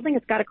 it's a building,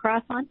 it's got a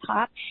cross on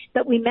top,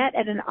 but we met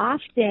at an off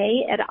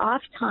day, at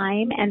off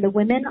time, and the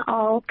women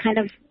all kind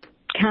of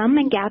come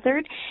and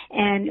gathered,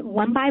 and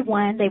one by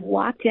one they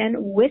walked in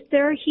with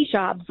their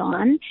hijabs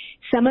on.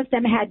 Some of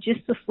them had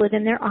just the slit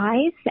in their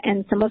eyes,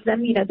 and some of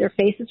them, their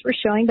faces were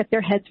showing, but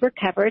their heads were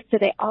covered, so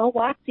they all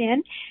walked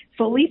in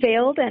fully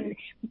veiled, and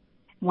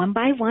one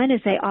by one,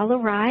 as they all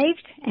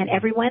arrived and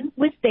everyone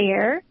was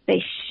there,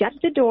 they shut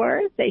the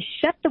door, they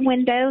shut the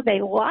window,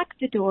 they locked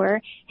the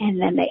door, and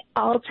then they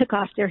all took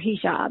off their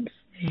hijabs.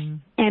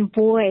 And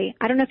boy,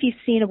 I don't know if you've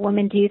seen a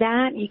woman do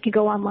that. You can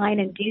go online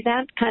and do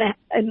that,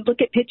 and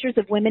look at pictures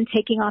of women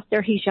taking off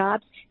their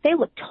hijabs. They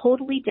look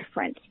totally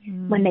different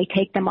when they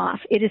take them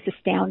off. It is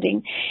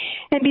astounding.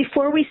 And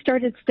before we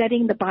started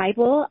studying the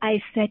Bible,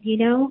 I said,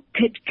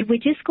 could we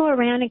just go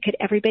around and could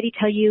everybody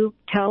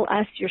tell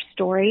us your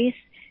stories?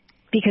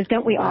 Because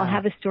don't we all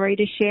have a story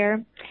to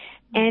share?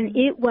 And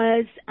it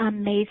was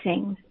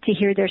amazing to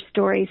hear their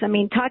stories. I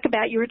mean,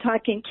 you were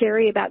talking,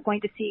 Carrie, about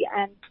going to see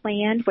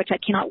Unplanned, which I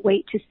cannot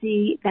wait to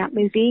see that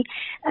movie,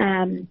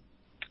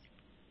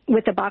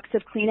 with a box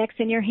of Kleenex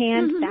in your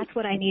hand. That's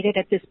what I needed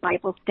at this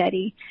Bible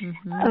study.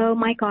 Oh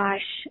my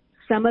gosh.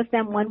 Some of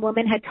them, one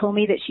woman had told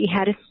me that she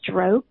had a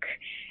stroke,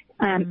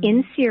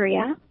 in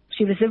Syria.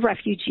 She was a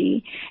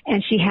refugee,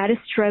 and she had a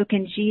stroke,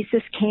 and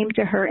Jesus came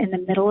to her in the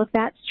middle of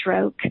that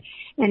stroke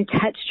and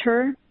touched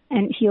her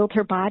and healed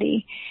her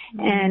body.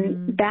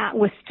 And that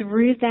was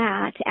through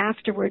that,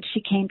 afterwards,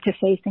 she came to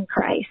faith in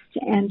Christ.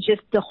 And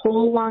just the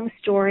whole long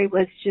story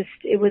was just,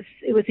 it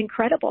was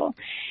incredible.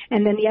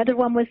 And then the other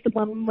one was the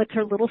woman with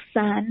her little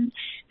son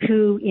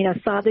who,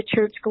 saw the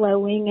church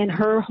glowing, and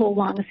her whole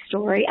long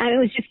story. It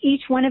was just,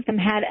 each one of them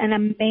had an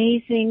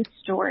amazing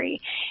story.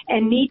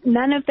 And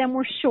none of them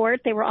were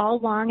short. They were all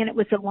long, and it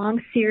was a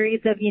long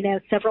series of,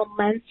 several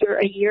months or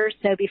a year or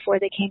so before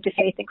they came to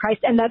faith in Christ.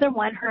 Another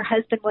one, her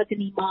husband was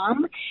an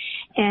imam,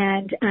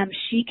 and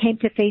she came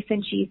to faith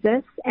in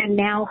Jesus, and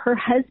now her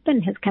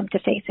husband has come to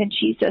faith in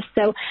Jesus.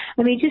 So,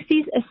 just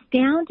these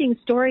astounding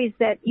stories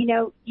that,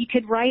 you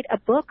could write a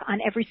book on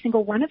every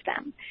single one of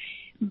them.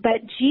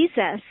 But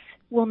Jesus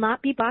will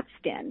not be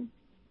boxed in.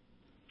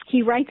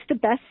 He writes the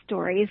best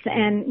stories,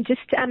 and just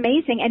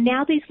amazing. And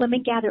now these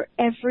women gather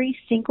every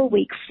single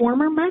week,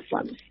 former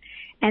Muslims,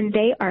 and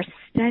they are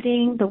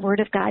studying the Word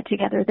of God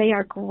together. They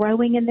are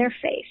growing in their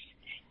faith.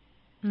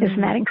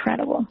 Isn't that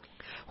incredible?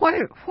 What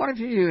have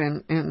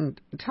you and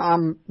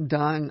Tom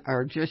done,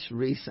 or just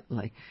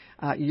recently?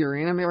 You're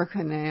in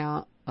America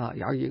now.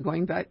 Are you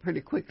going back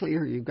pretty quickly,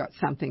 or you've got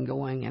something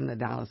going in the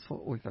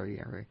Dallas-Fort Worth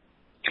area?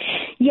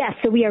 Yes,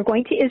 so we are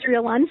going to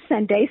Israel on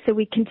Sunday, so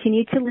we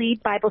continue to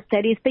lead Bible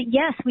studies. But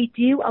yes, we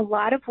do a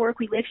lot of work.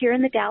 We live here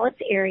in the Dallas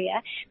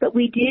area, but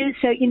we do,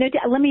 so,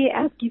 let me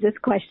ask you this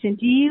question.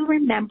 Do you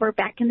remember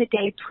back in the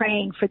day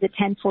praying for the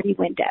 1040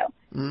 window?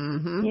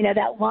 Mm-hmm.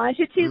 That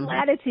longitude,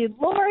 latitude.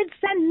 Lord,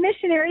 send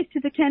missionaries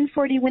to the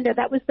 1040 window.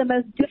 That was the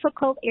most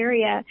difficult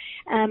area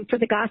for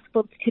the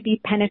gospel to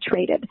be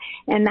penetrated.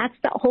 And that's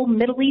the whole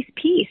Middle East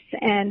piece.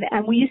 And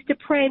we used to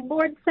pray,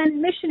 Lord, send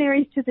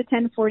missionaries to the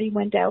 1040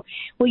 window.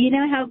 Well, you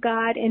know how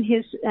God, in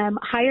his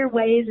higher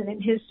ways and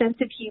in his sense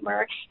of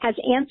humor, has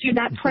answered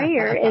that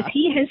prayer as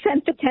he has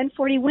sent the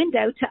 1040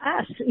 window to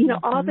us.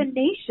 All the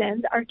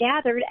nations are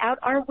gathered out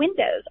our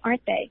windows,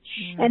 aren't they?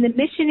 Mm-hmm. And the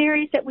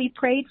missionaries that we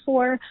prayed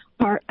for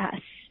are us.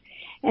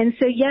 And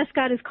so, yes,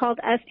 God has called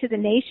us to the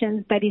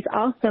nations, but he's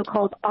also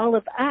called all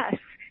of us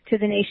to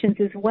the nations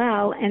as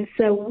well. And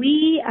so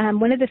we,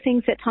 one of the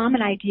things that Tom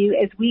and I do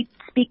is we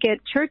speak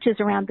at churches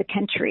around the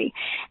country.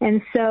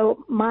 And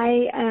so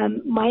my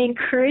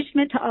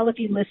encouragement to all of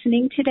you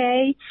listening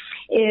today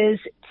is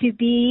to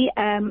be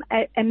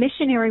a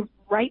missionary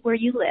right where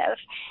you live.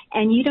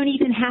 And you don't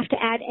even have to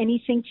add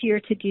anything to your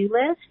to-do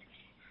list.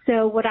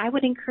 So what I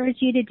would encourage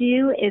you to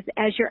do is,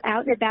 as you're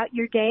out and about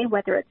your day,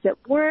 whether it's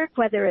at work,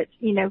 whether it's,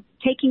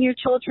 taking your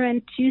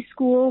children to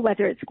school,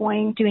 whether it's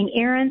doing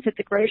errands at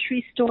the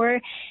grocery store,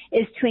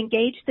 is to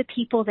engage the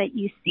people that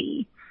you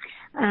see.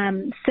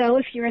 So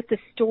if you're at the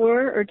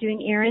store or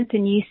doing errands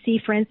and you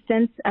see, for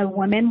instance, a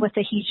woman with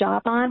a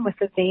hijab on, with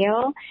a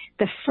veil,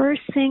 the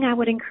first thing I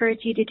would encourage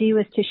you to do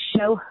is to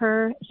show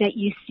her that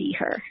you see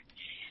her.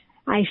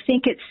 I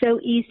think it's so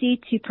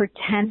easy to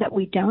pretend that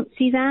we don't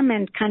see them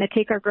and kind of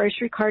take our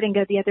grocery cart and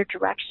go the other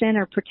direction,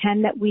 or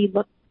pretend that we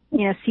look,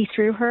 see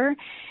through her.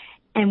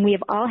 And we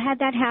have all had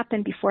that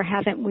happen before,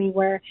 haven't we,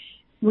 where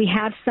we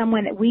have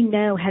someone that we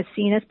know has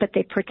seen us, but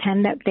they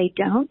pretend that they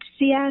don't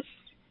see us.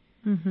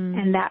 Mm-hmm.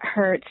 And that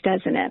hurts,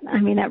 doesn't it?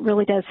 That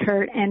really does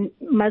hurt. And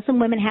Muslim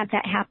women have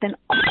that happen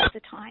all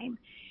the time.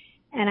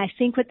 And I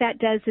think what that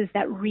does is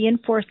that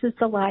reinforces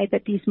the lie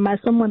that these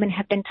Muslim women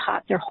have been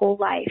taught their whole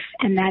life,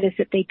 and that is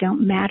that they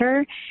don't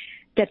matter,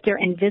 that they're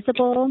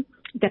invisible,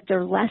 that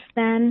they're less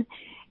than,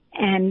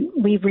 and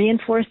we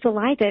reinforce the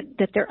lie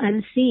that they're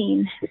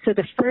unseen. So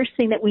the first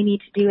thing that we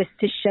need to do is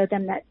to show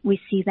them that we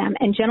see them.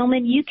 And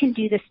gentlemen, you can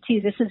do this too.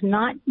 This is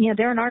not,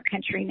 they're in our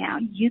country now.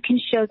 You can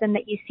show them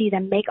that you see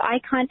them. Make eye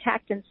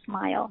contact and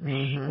smile.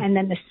 Mm-hmm. And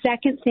then the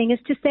second thing is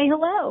to say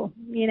hello.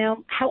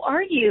 How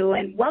are you?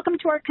 And welcome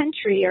to our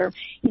country. Or,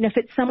 if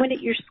it's someone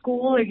at your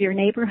school or your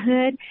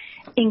neighborhood,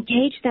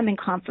 engage them in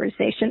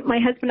conversation. My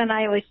husband and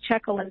I always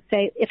chuckle and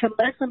say, if a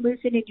Muslim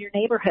moves in your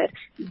neighborhood,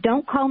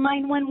 don't call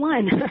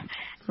 911.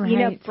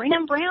 Right. Bring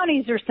them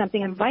brownies or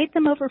something. Invite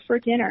them over for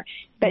dinner.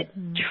 But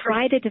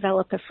try to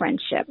develop a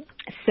friendship.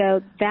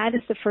 So that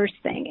is the first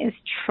thing, is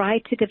try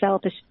to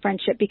develop a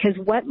friendship, because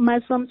what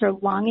Muslims are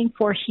longing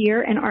for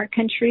here in our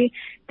country,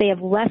 they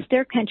have left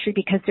their country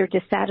because they're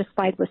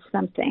dissatisfied with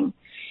something.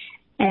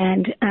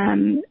 And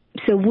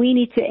so we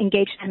need to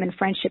engage them in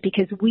friendship,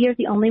 because we are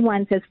the only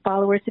ones as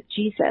followers of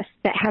Jesus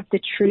that have the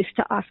truth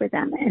to offer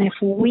them. And if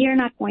we are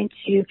not going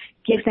to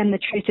give them the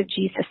truth of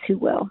Jesus, who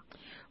will?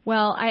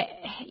 Well,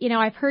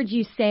 I've heard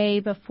you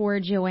say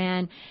before,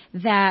 Joanne,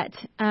 that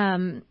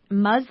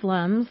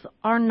Muslims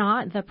are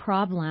not the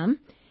problem.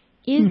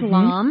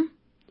 Islam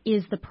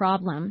is the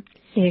problem.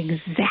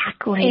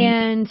 Exactly.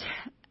 And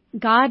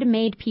God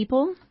made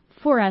people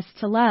for us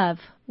to love,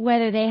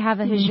 whether they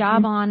have a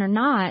hijab on or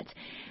not.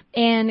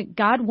 And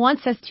God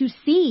wants us to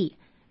see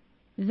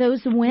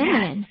those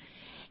women.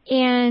 Yes.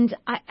 And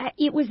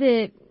it was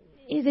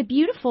a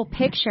beautiful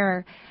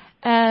picture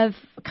of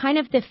kind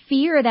of the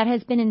fear that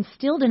has been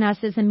instilled in us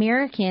as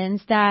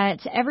Americans, that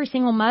every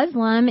single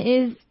Muslim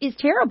is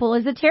terrible,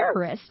 is a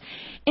terrorist.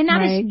 And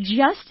that is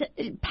just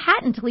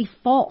patently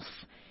false.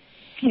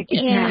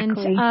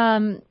 Exactly.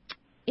 And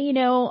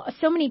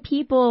so many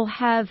people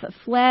have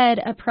fled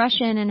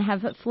oppression and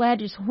have fled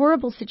just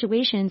horrible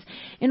situations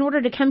in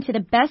order to come to the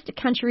best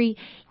country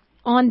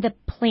on the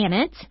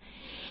planet.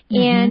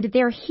 And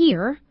they're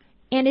here.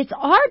 And it's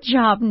our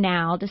job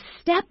now to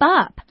step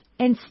up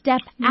and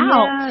step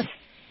out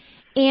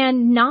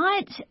and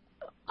not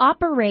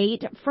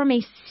operate from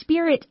a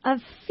spirit of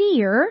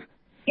fear.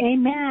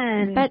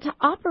 Amen. But to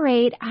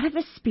operate out of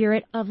a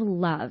spirit of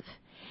love.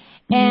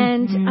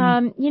 And,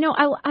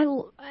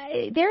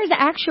 there is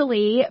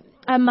actually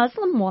a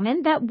Muslim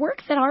woman that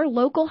works at our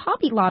local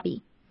Hobby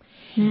Lobby.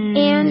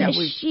 And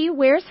she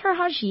wears her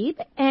hijab,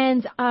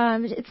 and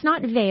it's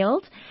not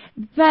veiled.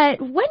 But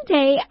one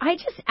day, I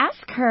just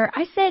asked her,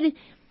 I said, is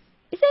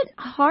it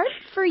hard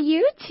for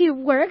you to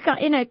work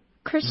in a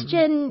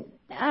Christian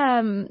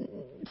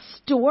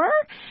store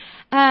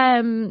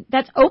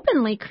that's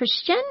openly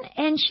Christian?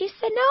 And she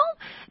said, no,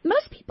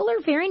 most people are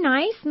very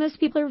nice. Most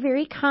people are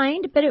very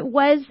kind, but it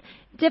was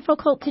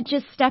difficult to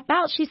just step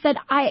out. She said,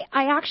 I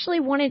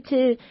actually wanted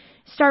to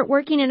start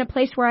working in a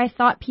place where I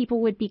thought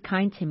people would be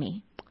kind to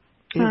me.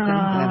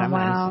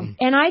 Wow.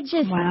 And I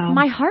just,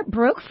 my heart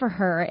broke for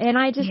her. And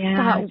I just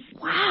thought,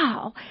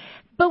 wow.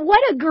 But what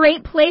a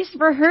great place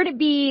for her to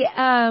be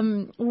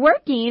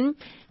working,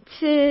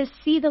 to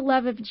see the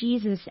love of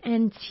Jesus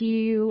and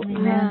to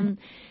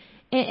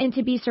and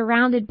to be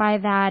surrounded by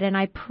that. And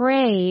I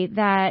pray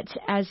that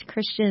as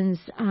Christians,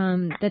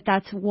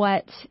 that's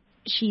what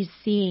she's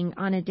seeing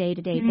on a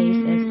day-to-day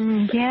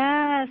basis.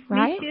 Yes,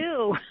 right? Me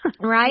too.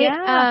 Right?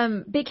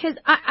 Yeah. Because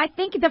I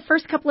think the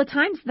first couple of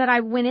times that I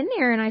went in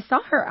there and I saw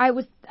her, I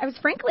was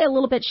frankly a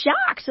little bit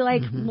shocked. So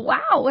like,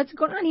 wow, what's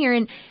going on here?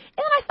 And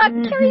then I thought,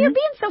 Carrie, you're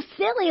being so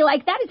silly.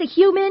 Like, that is a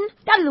human.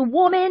 That is a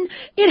woman.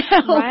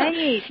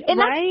 Right. And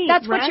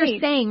that's what you're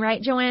saying,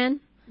 right, Joanne?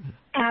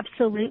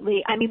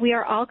 Absolutely. I mean, we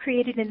are all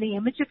created in the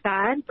image of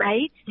God,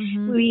 right?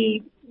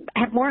 We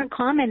have more in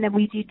common than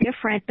we do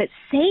different, but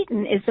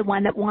Satan is the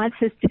one that wants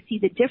us to see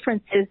the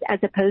differences as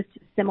opposed to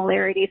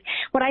similarities.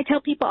 What I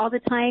tell people all the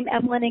time,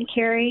 Evelyn and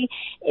Carrie,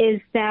 is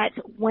that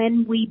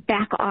when we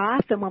back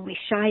off and when we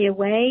shy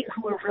away,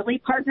 who we're really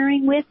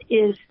partnering with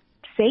is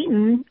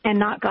Satan and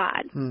not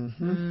God.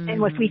 And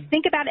if we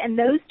think about it in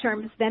those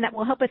terms, then it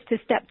will help us to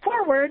step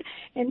forward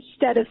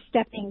instead of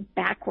stepping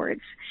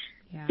backwards.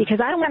 Yeah. Because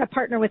I don't want to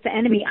partner with the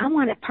enemy. I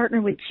want to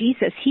partner with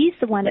Jesus. He's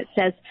the one that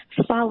says,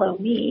 follow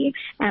me,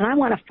 and I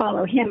want to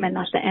follow him and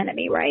not the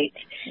enemy, right?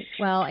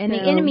 Well, and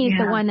the enemy is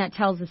the one that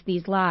tells us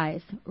these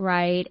lies,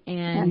 right?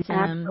 And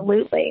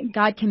absolutely.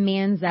 God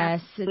commands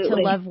us to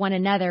love one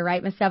another,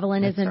 right, Miss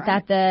Evelyn? Isn't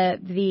that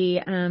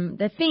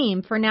the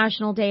theme for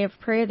National Day of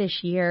Prayer this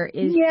year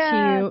is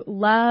to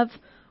love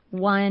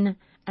one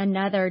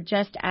another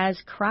just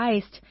as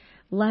Christ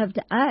loved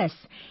us.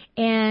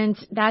 And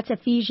that's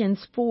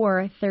Ephesians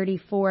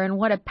 4:34. And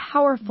what a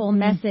powerful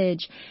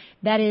message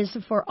that is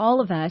for all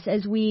of us,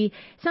 as we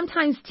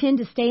sometimes tend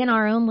to stay in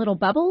our own little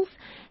bubbles.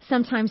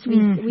 Sometimes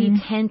we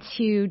tend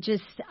to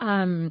just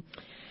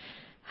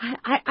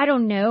I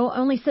don't know,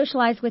 only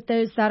socialize with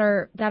those that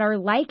are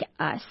like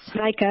us.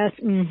 Like us.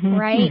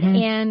 Right?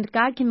 And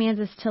God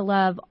commands us to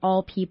love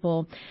all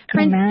people.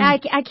 Friends, I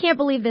can't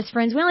believe this,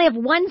 friends. We only have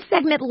one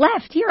segment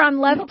left here on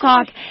Love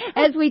Talk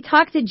as we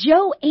talk to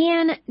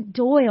Joanne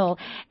Doyle.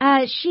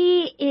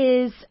 She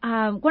is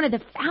one of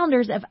the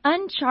founders of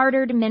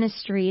Uncharted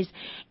Ministries,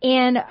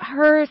 and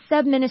her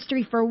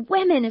sub-ministry for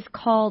women is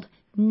called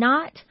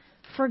Not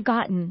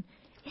Forgotten.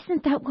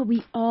 Isn't that what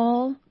we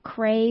all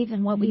crave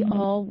and what we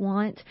all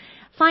want?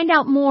 Find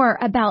out more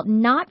about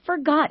Not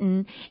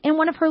Forgotten in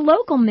one of her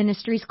local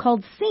ministries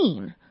called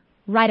Seen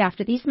right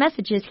after these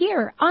messages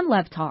here on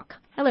Love Talk.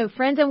 Hello,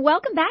 friends, and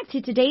welcome back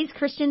to today's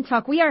Christian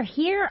Talk. We are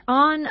here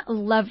on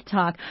Love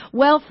Talk.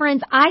 Well,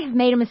 friends, I have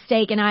made a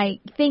mistake, and I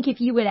think if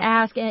you would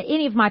ask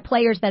any of my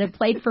players that have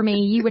played for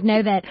me, you would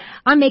know that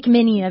I make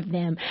many of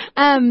them.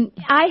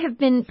 I have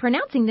been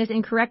pronouncing this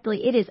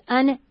incorrectly. It is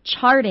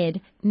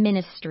Uncharted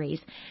Ministries.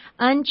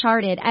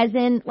 Uncharted, as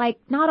in, like,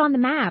 not on the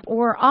map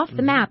or off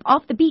the map,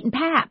 off the beaten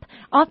path.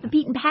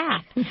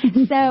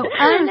 So,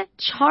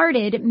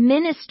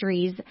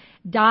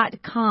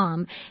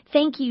 unchartedministries.com.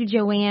 Thank you,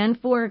 Joanne,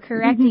 for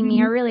correcting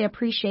me. I really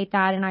appreciate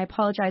that, and I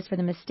apologize for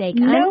the mistake.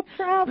 No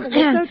problem.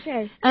 It's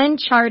okay.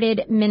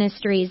 Uncharted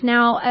Ministries.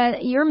 Now,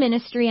 your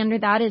ministry under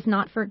that is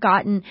Not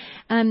Forgotten,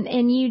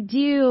 and you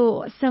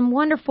do some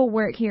wonderful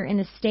work here in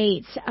the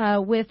States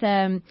with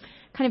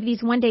kind of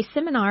these one-day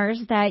seminars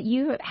that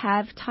you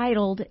have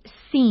titled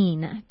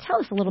Seen. Tell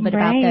us a little bit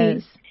about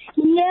those.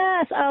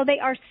 Yes. Oh, they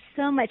are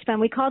so much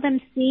fun. We call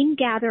them Seen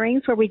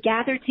gatherings, where we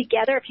gather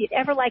together. If you'd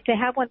ever like to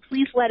have one,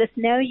 please let us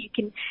know. You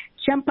can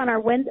jump on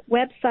our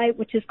website,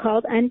 which is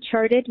called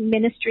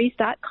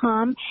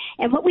unchartedministries.com.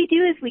 And what we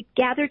do is we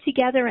gather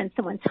together in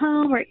someone's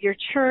home or at your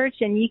church,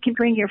 and you can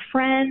bring your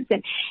friends,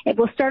 and it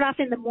will start off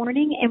in the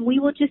morning, and we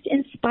will just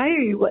inspire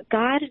you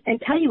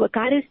and tell you what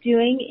God is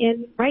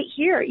doing right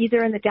here,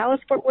 either in the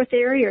Dallas-Fort Worth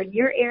area or in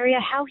your area,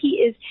 how he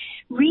is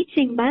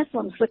reaching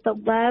Muslims with the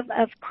love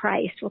of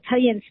Christ. We'll tell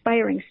you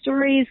inspiring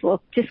stories.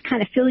 We'll just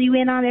kind of fill you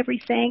in on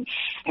everything.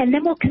 And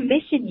then we'll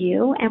commission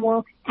you, and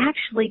we'll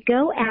actually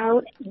go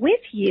out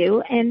with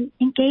you and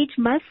engage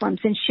Muslims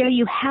and show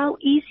you how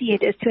easy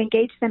it is to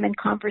engage them in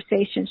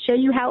conversation, show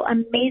you how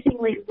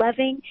amazingly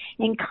loving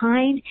and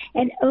kind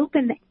and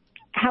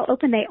how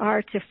open they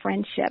are to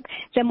friendship.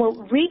 Then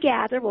we'll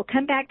regather, we'll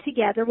come back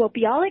together, we'll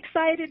be all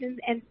excited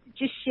and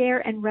just share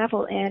and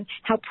revel in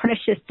how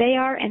precious they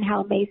are and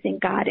how amazing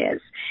God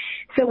is.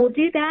 So we'll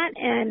do that,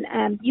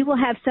 and you will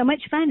have so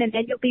much fun, and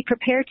then you'll be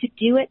prepared to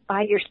do it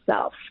by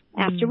yourself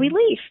after we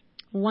leave.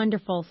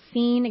 Wonderful.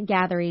 Scene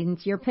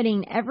gatherings. You're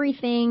putting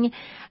everything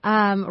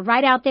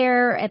right out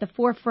there at the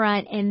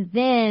forefront, and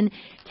then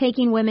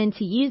taking women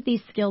to use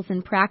these skills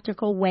in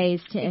practical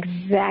ways to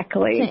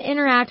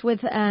interact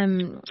with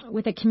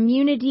a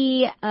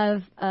community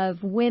of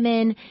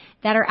women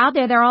that are out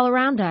there. They're all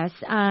around us.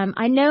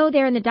 I know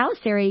there in the Dallas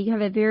area you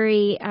have a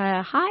very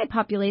high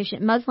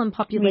Muslim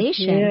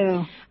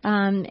population.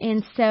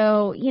 And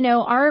so,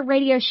 our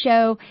radio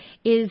show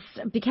is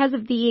because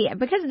of the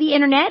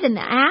internet and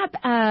the app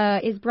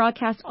is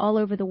broadcast all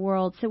over the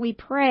world. So we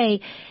pray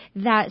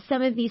that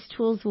some of these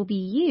tools will be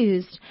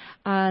used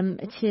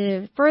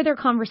to further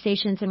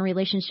conversations and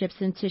relationships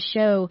and to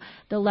show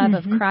the love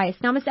of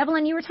Christ. Now, Miss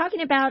Evelyn, you were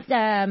talking about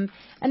a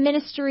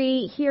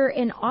ministry here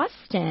in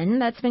Austin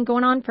that's been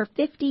going on for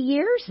 50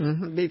 years.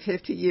 It'll be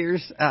 50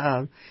 years.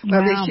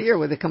 This year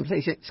with a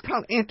completion. It's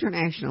called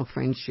International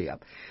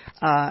Friendship.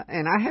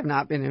 And I have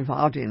not been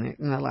involved in it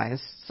in the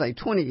last, say,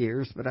 20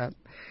 years, but I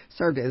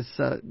served as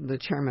the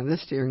chairman of the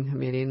steering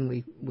committee,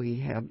 and we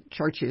have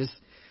churches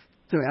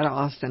throughout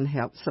Austin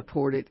help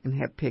support it and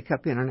help pick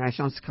up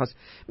internationals, because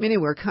many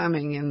were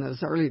coming in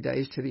those early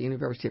days to the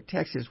University of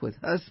Texas with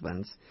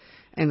husbands,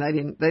 and they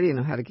didn't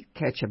know how to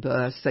catch a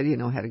bus. They didn't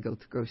know how to go to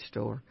the grocery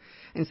store.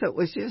 And so it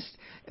was just,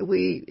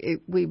 we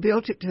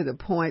built it to the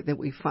point that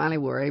we finally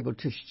were able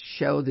to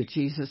show the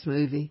Jesus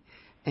movie.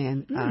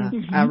 And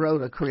I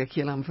wrote a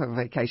curriculum for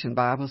Vacation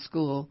Bible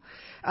School,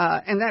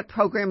 and that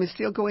program is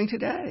still going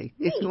today.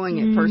 It's going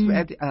at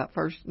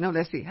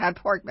Hyde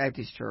Park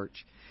Baptist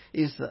Church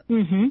is the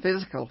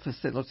physical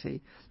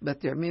facility, but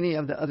there are many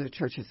of the other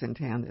churches in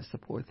town that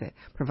support that,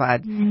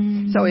 provide.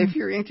 So if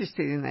you're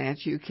interested in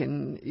that, you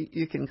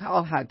can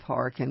call Hyde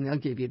Park, and they'll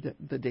give you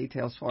the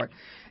details for it.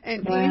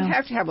 And you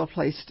have to have a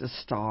place to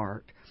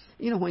start.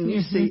 When you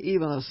see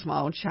even a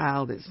small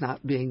child that's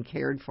not being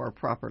cared for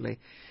properly,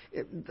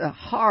 the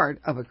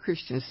heart of a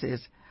Christian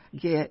says,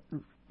 get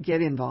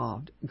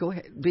involved. Go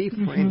ahead. Be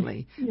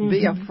friendly.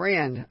 Be a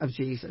friend of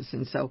Jesus.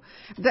 And so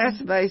that's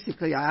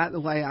basically the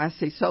way I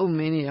see so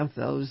many of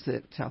those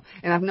that,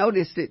 and I've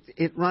noticed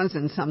it runs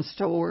in some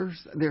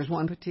stores. There's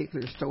one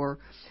particular store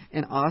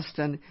in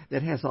Austin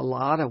that has a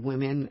lot of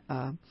women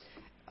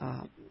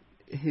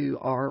who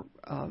are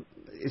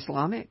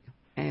Islamic.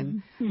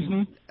 And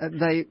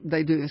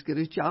they do as good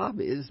a job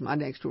as my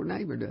next door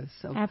neighbor does.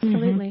 So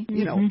absolutely,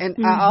 and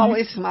I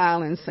always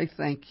smile and say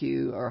thank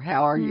you or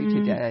how are you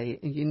today,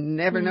 and you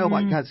never know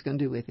what God's going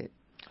to do with it.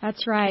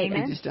 That's right.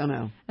 You just don't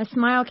know. A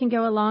smile can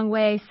go a long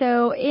way.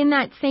 So in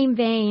that same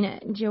vein,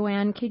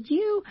 Joanne,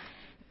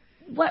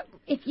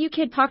 if you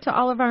could talk to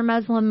all of our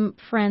Muslim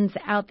friends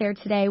out there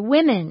today,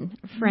 women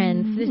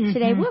friends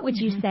today, what would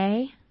you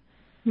say?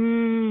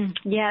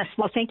 Yes.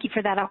 Well, thank you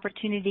for that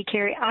opportunity,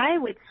 Carrie. I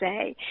would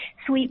say,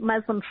 sweet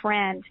Muslim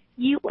friend,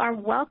 you are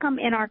welcome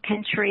in our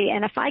country.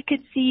 And if I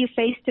could see you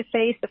face to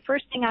face, the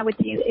first thing I would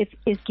do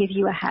is give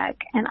you a hug.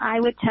 And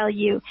I would tell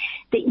you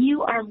that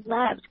you are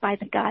loved by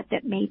the God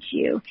that made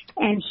you.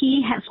 And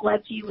he has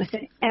loved you with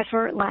an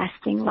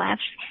everlasting love.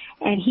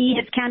 And he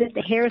has counted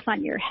the hairs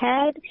on your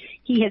head.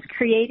 He has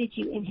created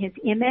you in his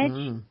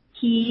image.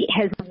 He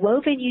has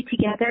woven you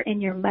together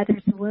in your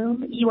mother's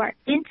womb. You are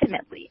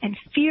intimately and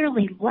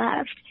fiercely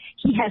loved.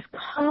 He has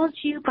called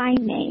you by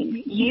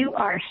name. You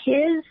are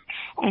his,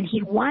 and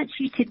he wants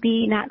you to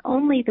be not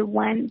only the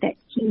one that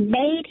he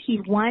made,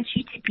 he wants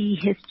you to be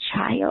his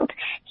child.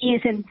 He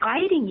is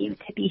inviting you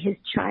to be his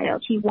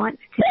child. He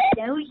wants to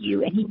know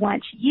you, and he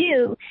wants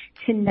you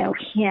to know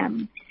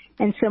him.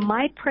 And so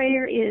my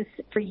prayer is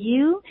for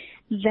you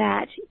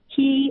that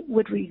he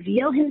would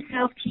reveal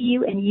himself to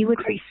you and you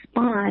would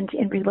respond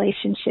in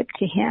relationship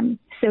to him.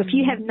 So if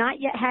you have not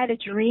yet had a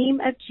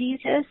dream of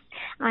Jesus,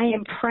 I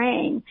am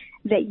praying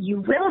that you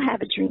will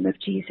have a dream of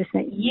Jesus,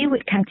 that you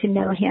would come to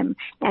know him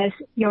as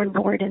your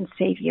Lord and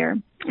Savior.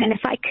 And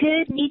if I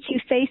could meet you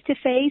face to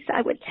face,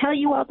 I would tell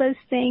you all those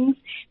things.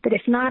 But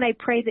if not, I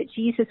pray that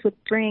Jesus would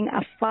bring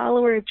a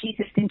follower of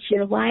Jesus into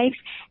your life,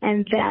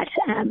 and that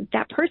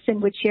that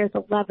person would share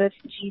the love of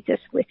Jesus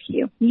with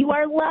you. You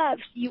are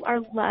loved. You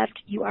are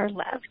loved. You are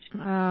loved.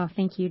 Oh,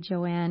 thank you,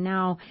 Joanne.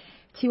 Now,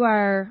 to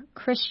our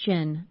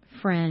Christian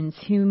friends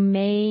who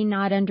may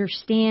not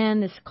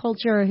understand this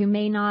culture, who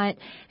may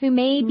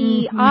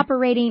be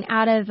operating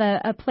out of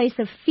a place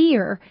of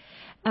fear,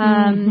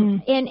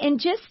 and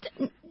just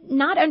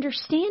not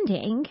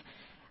understanding,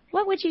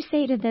 what would you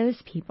say to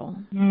those people?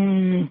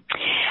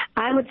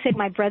 I would say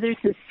my brothers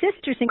and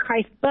sisters in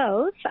Christ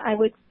both, I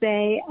would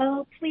say,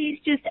 please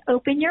just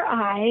open your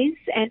eyes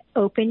and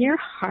open your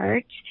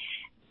heart.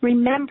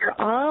 Remember,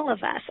 all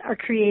of us are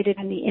created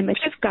in the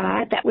image of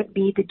God. That would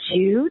be the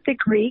Jew, the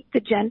Greek, the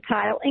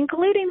Gentile,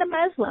 including the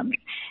Muslims.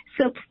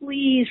 So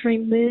please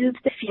remove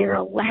the fear.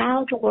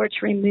 Allow the Lord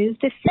to remove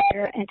the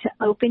fear and to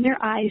open your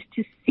eyes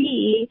to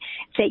see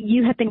that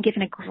you have been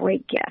given a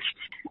great gift.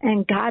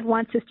 And God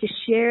wants us to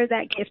share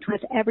that gift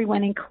with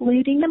everyone,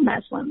 including the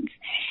Muslims.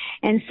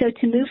 And so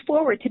to move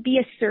forward, to be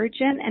a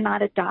surgeon and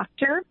not a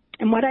doctor.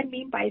 And what I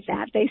mean by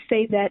that, they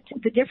say that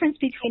the difference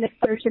between a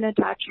surgeon and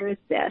a doctor is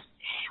this.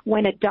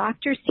 When a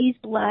doctor sees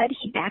blood,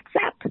 he backs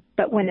up.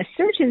 But when a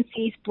surgeon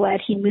sees blood,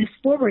 he moves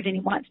forward and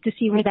he wants to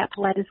see where that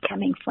blood is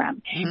coming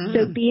from.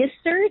 So be a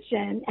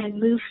surgeon and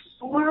move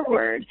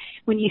forward.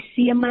 When you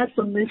see a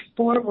Muslim, move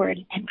forward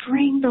and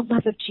bring the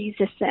love of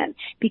Jesus in,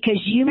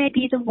 because you may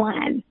be the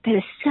one that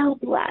is so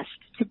blessed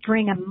to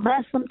bring a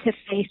Muslim to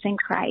faith in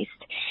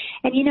Christ.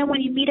 And you know,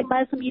 when you meet a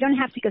Muslim, you don't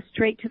have to go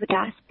straight to the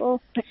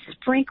gospel, but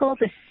sprinkle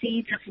the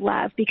seeds of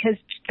love, because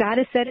God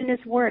has said in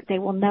His Word, they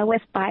will know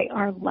us by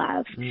our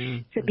love.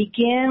 So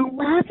begin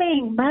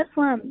loving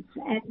Muslims,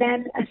 and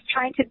then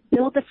trying to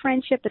build a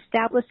friendship,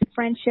 establish a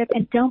friendship,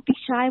 and don't be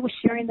shy with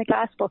sharing the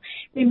gospel.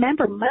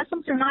 Remember,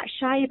 Muslims are not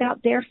shy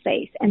about their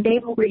faith, and they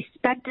will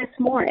respect us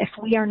more if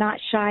we are not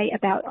shy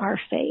about our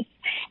faith.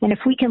 And if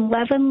we can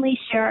lovingly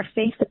share our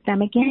faith with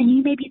them, again,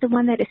 you may be the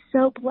one that is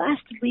so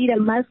blessed to lead a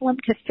Muslim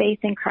to faith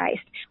in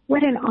Christ.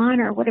 What an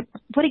honor, what a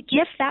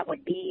gift that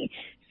would be.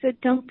 So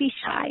don't be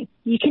shy.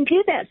 You can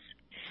do this.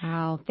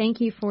 Wow.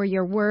 Thank you for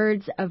your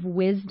words of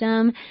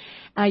wisdom,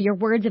 your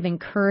words of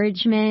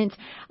encouragement.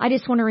 I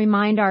just want to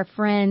remind our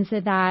friends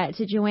that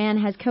Joanne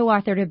has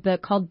co-authored a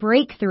book called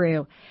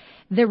Breakthrough,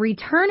 The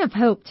Return of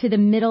Hope to the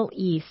Middle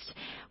East.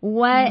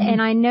 And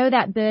I know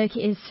that book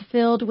is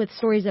filled with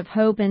stories of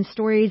hope and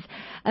stories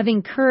of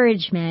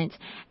encouragement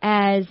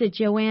as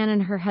Joanne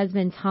and her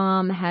husband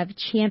Tom have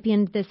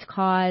championed this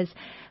cause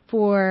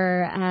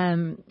for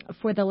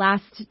the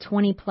last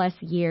 20 plus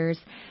years.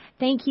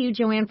 Thank you,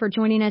 Joanne, for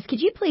joining us.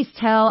 Could you please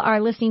tell our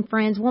listening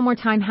friends one more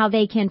time how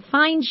they can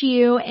find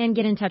you and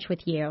get in touch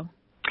with you?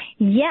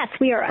 Yes,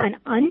 we are on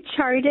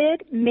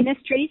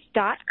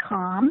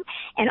unchartedministries.com.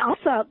 And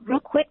also, real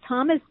quick,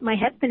 my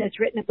husband, has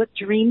written a book,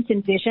 Dreams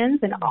and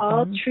Visions, and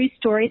all true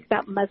stories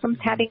about Muslims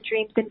having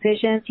dreams and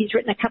visions. He's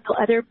written a couple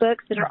other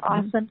books that are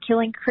awesome,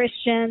 Killing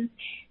Christians,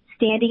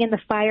 Standing in the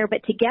Fire.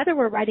 But together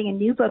we're writing a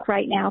new book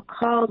right now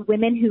called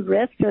Women Who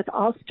Risk. So it's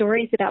all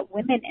stories about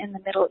women in the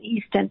Middle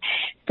East, and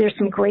there's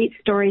some great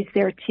stories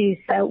there too.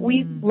 So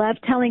we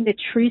love telling the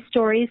true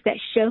stories that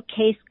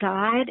showcase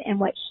God and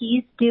what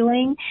He's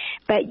doing.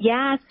 But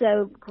yeah,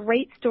 so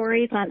great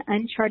stories on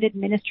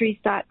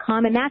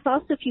unchartedministries.com. And that's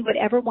also, if you would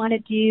ever want to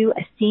do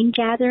a scene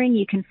gathering,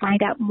 you can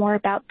find out more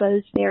about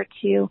those there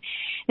too.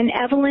 And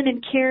Evelyn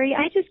and Carrie,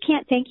 I just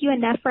can't thank you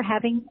enough for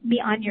having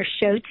me on your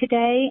show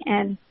today.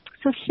 And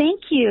so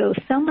thank you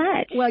so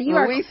much. Well,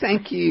 we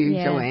thank you,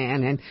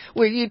 Joanne. And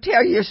will you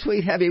tell your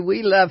sweet hubby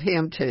we love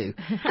him too?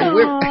 And I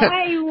will.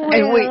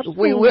 And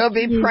we will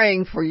be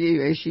praying for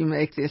you as you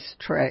make this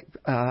trek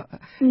to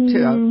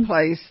a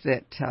place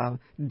that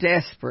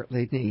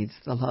desperately needs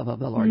the love of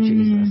the Lord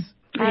Jesus.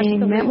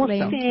 Absolutely. Well,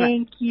 So,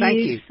 thank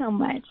you so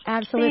much.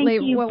 Absolutely.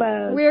 Thank you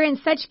both. We're in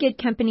such good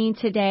company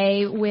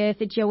today with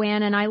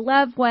Joanne, and I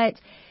love what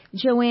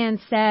Joanne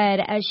said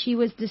as she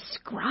was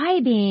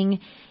describing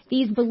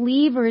these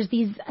believers,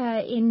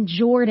 in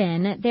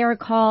Jordan. They're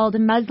called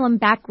Muslim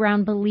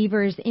background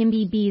believers,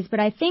 MBBs. But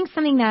I think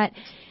something that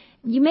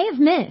you may have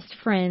missed,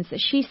 friends,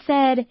 she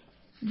said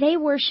they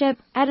worship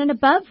at an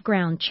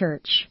above-ground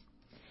church.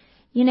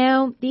 You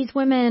know, these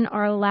women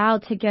are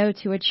allowed to go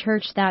to a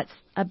church that's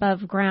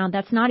above ground.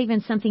 That's not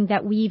even something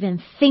that we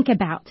even think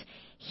about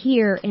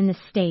here in the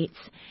States.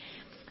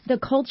 The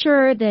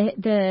culture,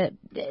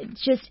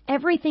 just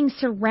everything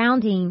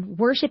surrounding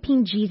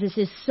worshiping Jesus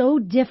is so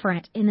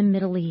different in the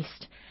Middle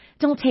East.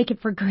 Don't take it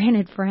for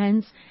granted,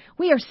 friends.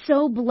 We are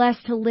so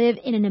blessed to live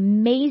in an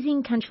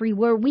amazing country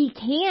where we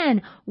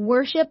can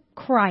worship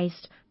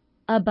Christ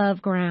above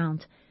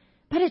ground.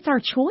 But it's our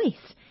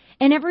choice.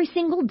 And every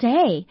single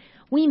day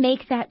we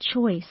make that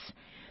choice.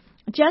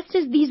 Just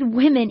as these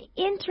women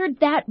entered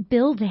that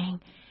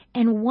building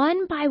and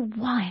one by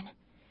one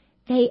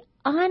they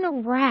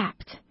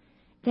unwrapped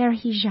their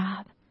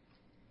hijab,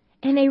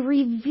 and they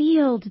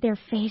revealed their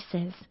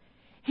faces.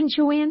 And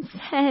Joanne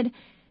said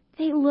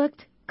they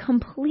looked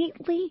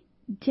completely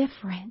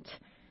different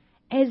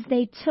as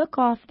they took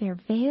off their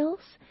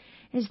veils,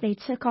 as they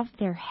took off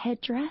their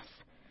headdress.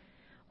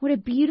 What a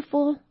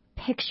beautiful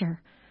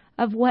picture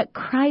of what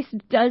Christ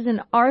does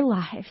in our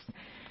lives.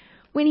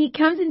 When He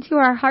comes into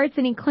our hearts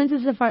and He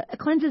cleanses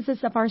us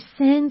of our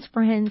sins,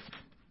 friends,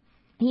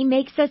 He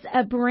makes us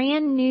a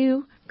brand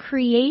new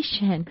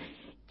creation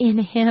in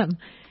Him.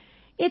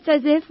 It's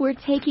as if we're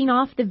taking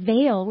off the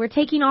veil. We're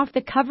taking off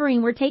the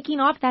covering. We're taking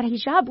off that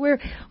hijab. We're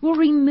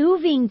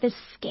removing the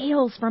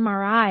scales from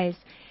our eyes.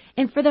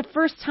 And for the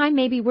first time,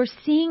 maybe we're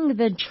seeing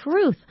the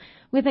truth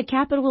with a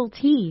capital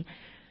T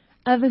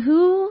of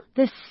who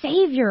the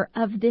Savior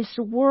of this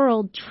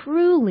world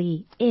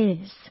truly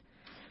is.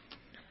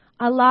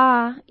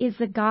 Allah is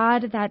a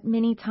God that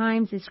many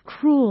times is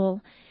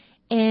cruel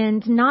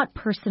and not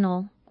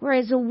personal,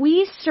 whereas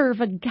we serve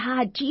a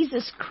God,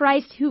 Jesus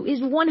Christ, who is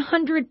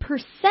 100%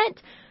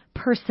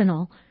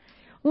 personal,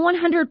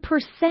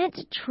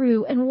 100%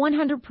 true, and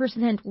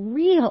 100%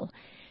 real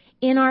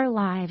in our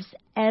lives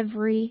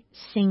every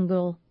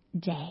single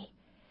day.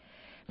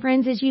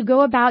 Friends, as you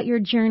go about your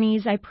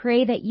journeys, I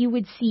pray that you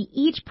would see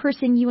each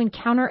person you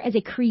encounter as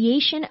a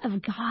creation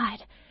of God,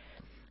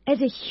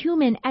 as a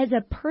human, as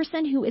a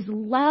person who is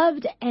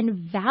loved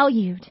and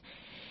valued.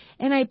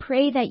 And I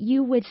pray that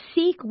you would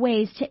seek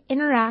ways to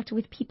interact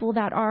with people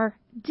that are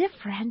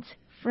different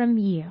from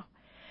you.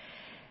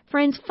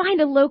 Friends,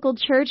 find a local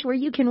church where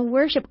you can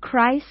worship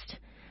Christ.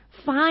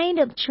 Find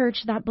a church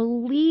that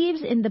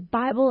believes in the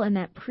Bible and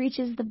that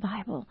preaches the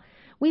Bible.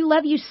 We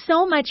love you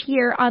so much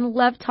here on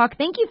Love Talk.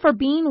 Thank you for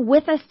being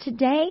with us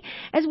today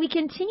as we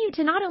continue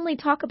to not only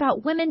talk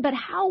about women, but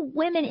how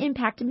women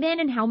impact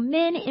men and how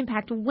men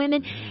impact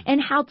women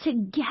and how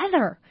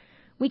together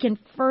we can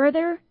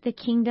further the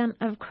kingdom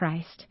of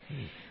Christ.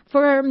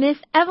 For Miss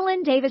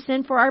Evelyn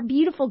Davison, for our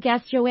beautiful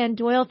guest, Joanne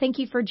Doyle, thank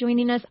you for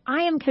joining us.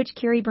 I am Coach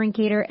Carrie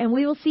Brinkater, and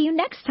we will see you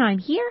next time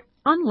here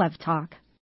on Love Talk.